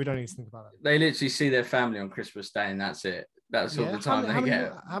dream, so we don't need to think about it. They literally see their family on Christmas Day, and that's it. That's all the time they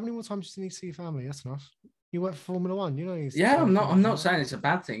get. How many more times do you need to see your family? That's enough. You work for Formula One, you know. I'm not saying it's a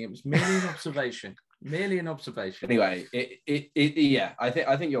bad thing. It was merely an observation. Merely an observation. Anyway, I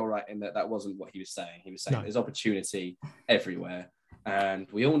think you're right in that wasn't what he was saying. He was saying there's opportunity everywhere, and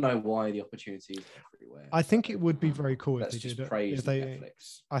we all know why the opportunity is everywhere. I think it would be very cool if they did.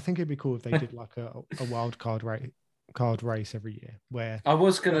 Netflix. I think it'd be cool if they did like a wild card race every year. Where I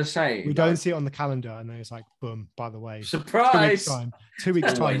was gonna say we don't see it on the calendar, and then it's like, boom! By the way, surprise! 2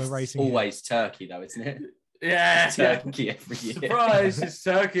 weeks time, we're racing. Always Turkey, though, isn't it? Yeah, Turkey every year. Surprise! It's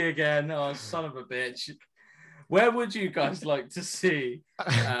Turkey again. Oh, son of a bitch. Where would you guys like to see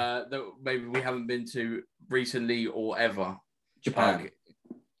that maybe we haven't been to recently or ever? Japan.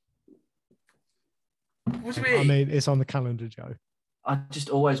 What do you mean? I mean, it's on the calendar, Joe. I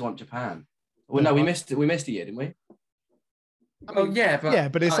just always want Japan. Well, no, we missed a year, didn't we? But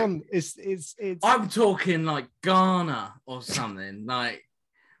it's on. It's. I'm talking like Ghana or something. Like,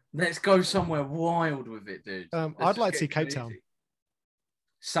 let's go somewhere wild with it, dude. I'd like to see Cape Town.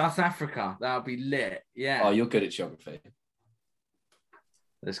 South Africa, that would be lit. Yeah. Oh, you're good at geography.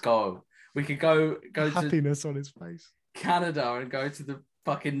 Let's go. We could go happiness on his face. Canada and go to the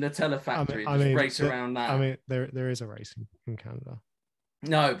fucking Nutella factory and just race around that. I mean, there is a race in Canada.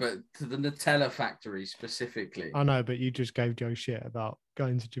 No, but to the Nutella factory specifically. I know, but you just gave Joe shit about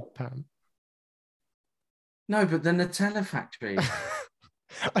going to Japan. No, but the Nutella factory.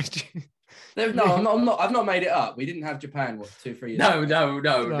 No, I'm not. I've not made it up. We didn't have Japan 2-3 years ago.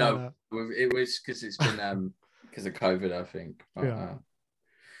 No. It was because it's been because of COVID, I think.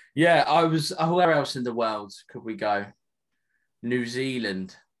 Yeah. I was. Where else in the world could we go? New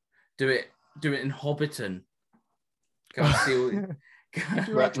Zealand. Do it in Hobbiton. Go and see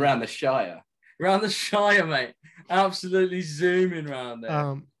around the Shire. Around the Shire, mate. Absolutely zooming around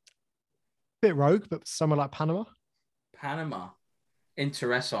there. Bit rogue, but somewhere like Panama.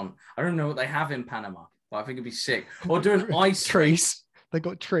 Interesting. I don't know what they have in Panama, but I think it'd be sick. Or do an ice trees. They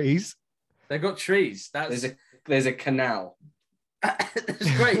got trees. There's a canal.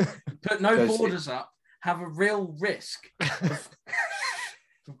 That's great. Put no borders up. Have a real risk of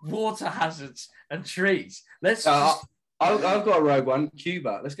water hazards and trees. Let's. I've got a rogue one.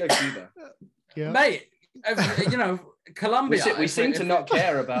 Cuba. Let's go Cuba. Yeah, mate. Colombia. We seem to not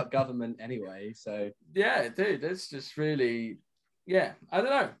care about government anyway. So yeah, dude. That's just really. Yeah, I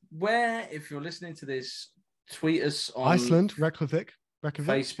don't know where. If you're listening to this, tweet us on Iceland, Reykjavik,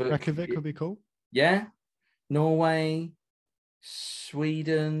 Facebook. Reykjavik would be cool. Yeah, Norway,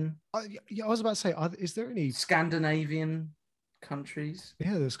 Sweden. I was about to say, is there any Scandinavian countries?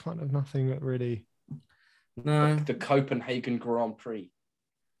 Yeah, there's kind of nothing that really. No, the Copenhagen Grand Prix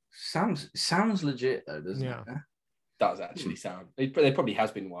sounds legit though, doesn't it? Does actually sound. There probably has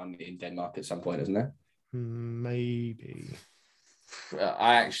been one in Denmark at some point, isn't there? Maybe.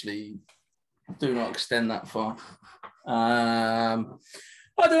 I actually do not extend that far. I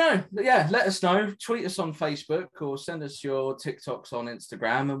don't know. Yeah, let us know. Tweet us on Facebook or send us your TikToks on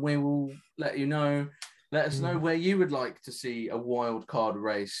Instagram, and we will let you know. Let us know where you would like to see a wild card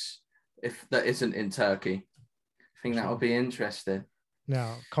race if that isn't in Turkey. I think that would be interesting.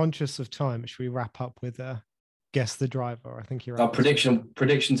 Now, conscious of time, should we wrap up with guess the driver? I think you're right.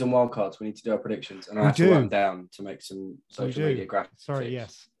 Predictions and wildcards. We need to do our predictions, and I have to write them down to make some social media graphics. Sorry,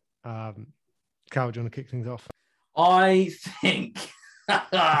 yes. Carl, do you want to kick things off? I think if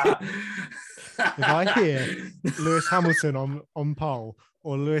I hear Lewis Hamilton on pole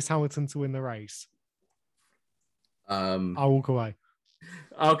or Lewis Hamilton to win the race, I'll walk away.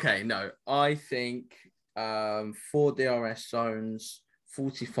 Okay, no, I think 4 DRS zones,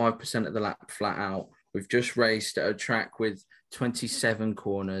 45% of the lap flat out. We've just raced at a track with 27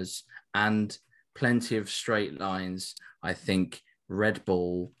 corners and plenty of straight lines. I think Red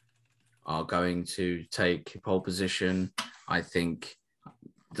Bull are going to take pole position. I think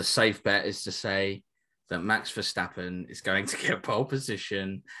the safe bet is to say that Max Verstappen is going to get pole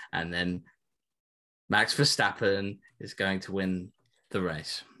position, and then Max Verstappen is going to win the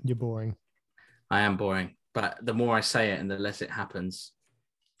race. You're boring. I am boring, but the more I say it and the less it happens,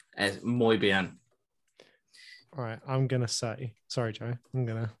 es muy bien. All right, I'm going to say, sorry, Joe, I'm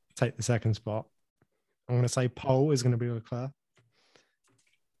going to take the second spot. I'm going to say pole is going to be Leclerc.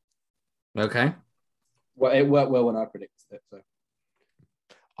 Okay. Well, it worked well when I predicted it. So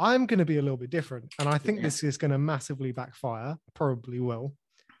I'm going to be a little bit different, and I think this is going to massively backfire. Probably will,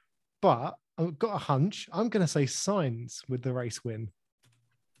 but I've got a hunch. I'm going to say Sainz with the race win.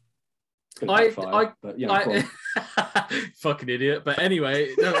 But, fucking idiot. But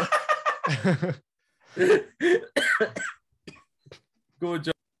anyway, no. Good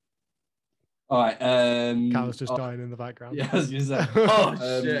job. All right. Cal's just dying in the background. Yeah, I was gonna say.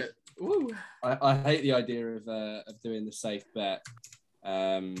 Oh shit. I hate the idea of doing the safe bet.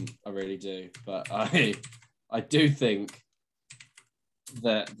 I really do, but I do think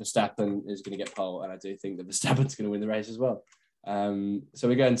that Verstappen is going to get pole, and I do think that Verstappen's going to win the race as well. So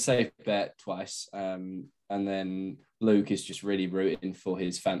we're going safe bet twice, and then Luke is just really rooting for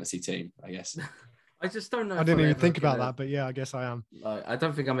his fantasy team, I guess. I just don't know. I didn't even think about that, but yeah, I guess I am. I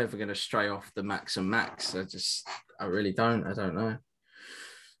don't think I'm ever going to stray off the Max and Max. I really don't. I don't know.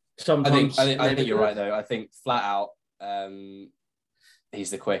 Sometimes I think you're right though. I think flat out, he's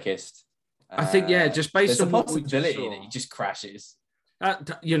the quickest. I think just based on the possibility that he just crashes.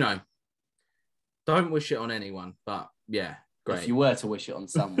 Don't wish it on anyone, but yeah, great. If you were to wish it on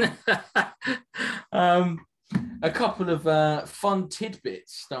someone. A couple of fun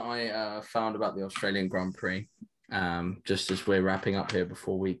tidbits that I found about the Australian Grand Prix, just as we're wrapping up here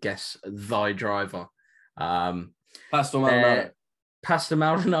before we guess thy driver. Pastor Maldonado. Pastor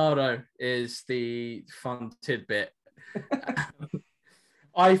Maldonado is the fun tidbit.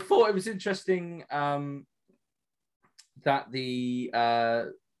 I thought it was interesting that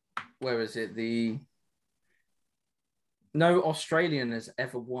no Australian has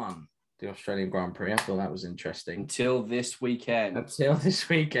ever won the Australian Grand Prix. I thought that was interesting. Until this weekend,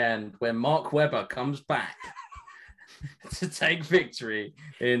 when Mark Webber comes back to take victory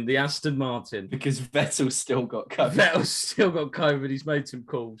in the Aston Martin. Because Vettel's still got COVID. He's made some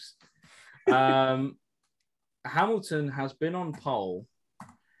calls. Hamilton has been on pole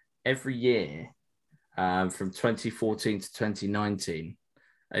every year from 2014 to 2019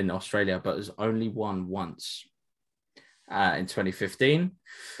 in Australia, but has only won once. In 2015,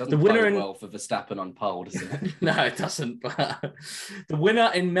 the winner well for Verstappen on pole, doesn't it? No, it doesn't. But the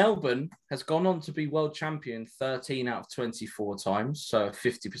winner in Melbourne has gone on to be world champion 13 out of 24 times, so a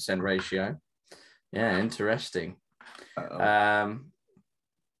 50% ratio. Yeah, interesting. Michael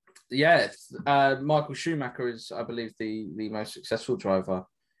Schumacher is, I believe, the most successful driver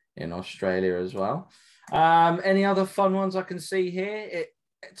in Australia as well. Any other fun ones I can see here?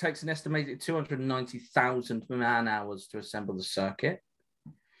 It takes an estimated 290,000 man-hours to assemble the circuit.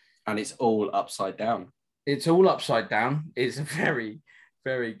 And it's all upside down. It's all upside down. It's a very,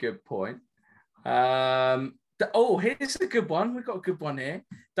 very good point. Here's a good one. We've got a good one here.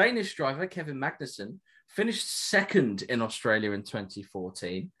 Danish driver Kevin Magnussen finished second in Australia in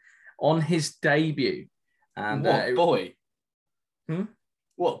 2014 on his debut. And what boy?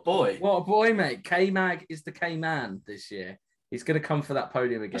 What boy? What a boy, mate. K-Mag is the K-Man this year. He's going to come for that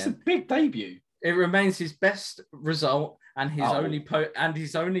podium again. That's a big debut. It remains his best result and his only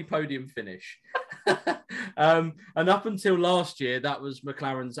podium finish. And up until last year, that was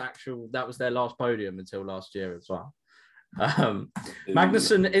McLaren's that was their last podium until last year as well.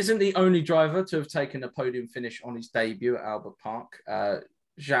 Magnussen isn't the only driver to have taken a podium finish on his debut at Albert Park.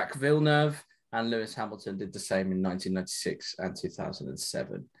 Jacques Villeneuve and Lewis Hamilton did the same in 1996 and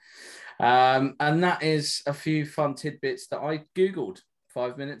 2007. And that is a few fun tidbits that I Googled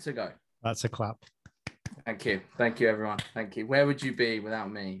 5 minutes ago. That's a clap. Thank you. Thank you, everyone. Thank you. Where would you be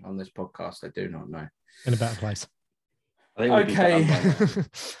without me on this podcast? I do not know. In a better place. Okay.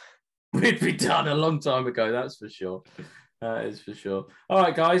 We'd be done a long time ago, that's for sure. That is for sure. All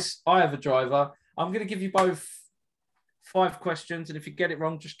right, guys. I have a driver. I'm going to give you both 5 questions, and if you get it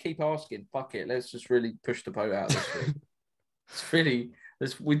wrong, just keep asking. Fuck it. Let's just really push the boat out this week. It's really...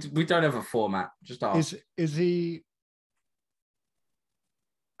 We don't have a format. Just ask. Is he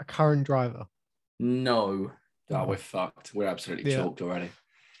a current driver? No. Oh, we're fucked. We're absolutely chalked already.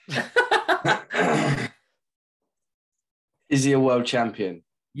 Is he a world champion?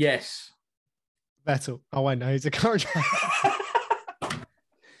 Yes. Vettel. Oh, I know. He's a current driver.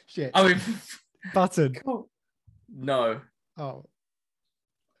 Shit. I mean, Button. No. Oh.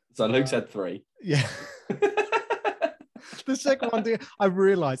 So Luke's had 3. Yeah. The second one, I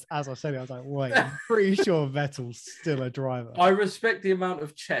realised as I said it, I was like, wait, I'm pretty sure Vettel's still a driver. I respect the amount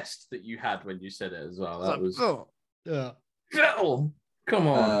of chest that you had when you said it as well. That was yeah. Vettel. Come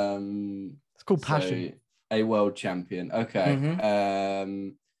on. It's called passion. So, a world champion. Okay. Mm-hmm.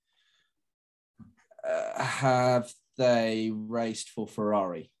 Have they raced for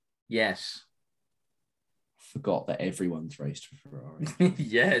Ferrari? Yes. Forgot that everyone's raced for Ferrari.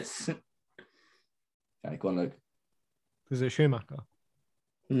 Yes. Okay, go on, Luke. Is it Schumacher?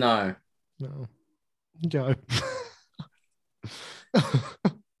 No. Joe. Is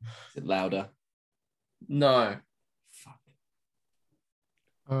it Lauda? No. Fuck.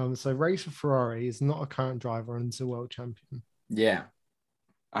 So race for Ferrari is not a current driver and is a world champion. Yeah.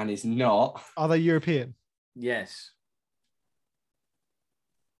 And is not. Are they European? Yes.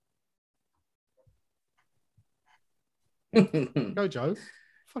 Go, Joe. What the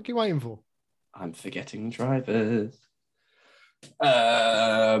fuck are you waiting for? I'm forgetting drivers.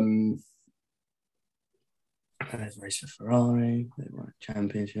 Race for Ferrari. They won a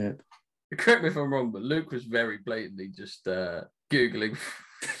championship. Correct me if I'm wrong, but Luke was very blatantly just Googling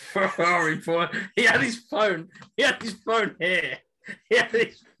Ferrari for. He had his phone. He had his phone here. He had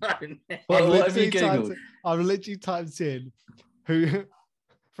his phone here. What have you Googled? I've literally typed in who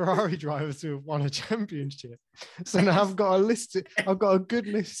Ferrari drivers who have won a championship. So now I've got a list. I've got a good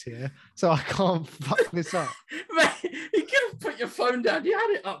list here, so I can't fuck this up. Mate, you could have put your phone down. You had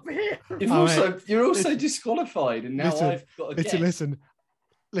it up here. You're also disqualified, and now I've got to guess.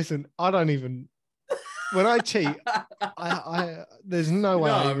 Listen. I don't even. When I cheat, I there's no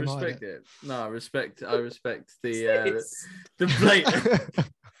way. No, I respect respect it. No, I respect the blatant.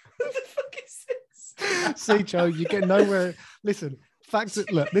 What the fuck is this? See, Joe, you get nowhere. Listen, facts.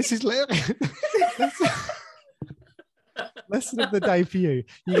 Look, this is lesson of the day for you.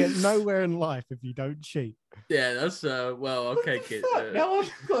 You get nowhere in life if you don't cheat. Yeah, that's well, okay, kid. Now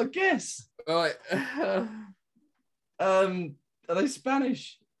I've got a guess. All right. Are they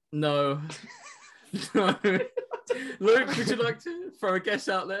Spanish? No. No. Luke, would you like to throw a guess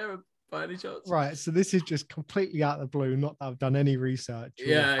out there by any chance? Right, so this is just completely out of the blue, not that I've done any research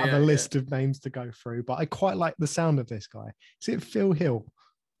or have a list of names to go through, but I quite like the sound of this guy. Is it Phil Hill?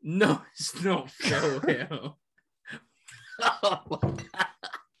 No, it's not Phil Hill. Oh my God.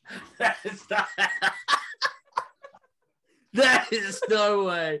 There is no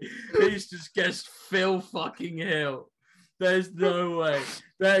way. He's just guessed Phil fucking Hill. There's no way.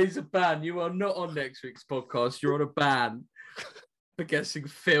 That is a ban. You are not on next week's podcast. You're on a ban for guessing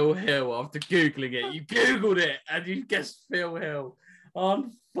Phil Hill after Googling it. You Googled it and you guessed Phil Hill.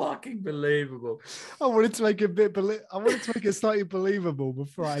 Unfucking believable. I wanted to make it slightly believable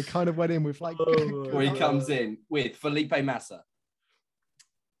before I kind of went in with like. Where he comes in with Felipe Massa.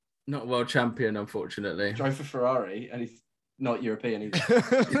 Not world champion, unfortunately. Drove for Ferrari and he's not European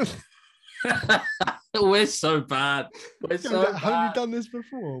either. We're so bad. Have you done this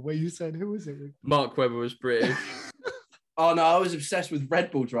before? Where you said, who was it? Mark Webber was British. Oh no, I was obsessed with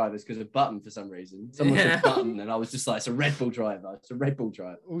Red Bull drivers because of Button for some reason. Someone said Button, and I was just like, "It's a Red Bull driver. It's a Red Bull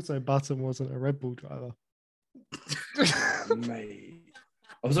driver." Also, Button wasn't a Red Bull driver. Mate,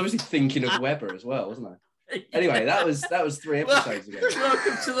 I was obviously thinking of Webber as well, wasn't I? Anyway, that was 3 episodes ago.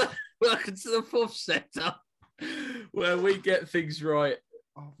 Welcome to the fourth sector, where we get things right.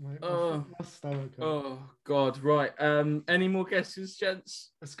 Oh, mate, my stomach. Oh God! Right. Any more guesses,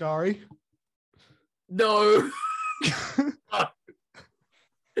 gents? Ascari? No. I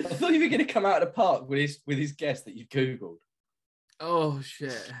thought you were going to come out of the park with his guess that you've Googled. Oh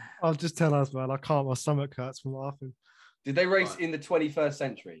shit! I'll just tell us, man. I can't. My stomach hurts from laughing. Did they race in the 21st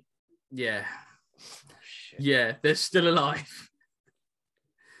century? Yeah. Oh, shit. Yeah, they're still alive.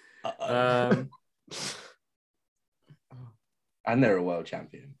 And they're a world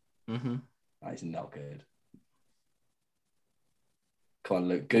champion. Mm-hmm. That is not good. Come on,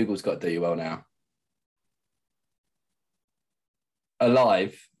 Luke. Google's got to do you well now.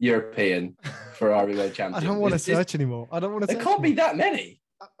 Alive, European, Ferrari world champion. I don't want to search anymore. I don't want to. There can't be that many.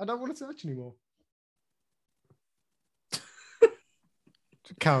 I don't want to search anymore.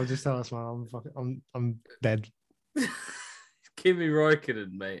 Carol, just tell us, man. I'm dead. Kimi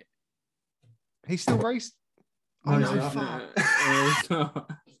Räikkönen, mate. He still raced. Oh, no.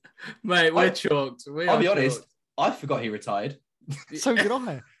 Mate, we're chalked. I'll be honest. I forgot he retired. So did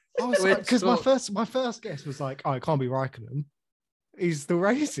I. I was like, because my first guess was like, oh, it can't be Räikkönen. He's still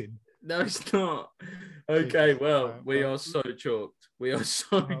racing. No, it's not. Okay, well, we are so chalked. We are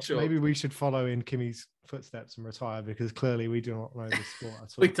so shocked. Maybe we should follow in Kimi's footsteps and retire, because clearly we do not know the sport at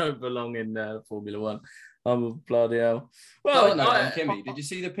all. We don't belong in Formula One. I'm bloody hell. Well, Kimi, did you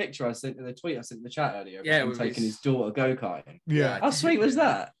see the picture I sent in the tweet I sent in the chat earlier? Yeah, him taking his daughter go-karting. Yeah. How sweet was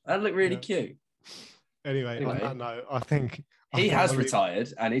that? That looked really cute. Anyway, on that note, I think he has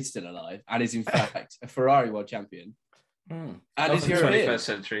retired and he's still alive and is in fact a Ferrari world champion. And is European. 21st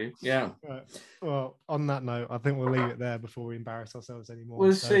century. Yeah. Right. Well, on that note, I think we'll leave it there before we embarrass ourselves anymore.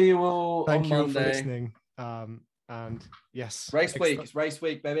 We'll see you all. Thank you all Monday. for listening. And yes, race week. It's race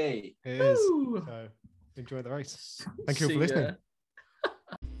week, baby. It is. So enjoy the race. Thank you all for listening.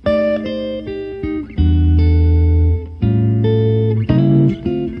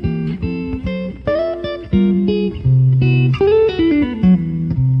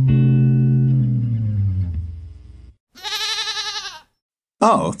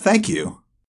 Oh, thank you.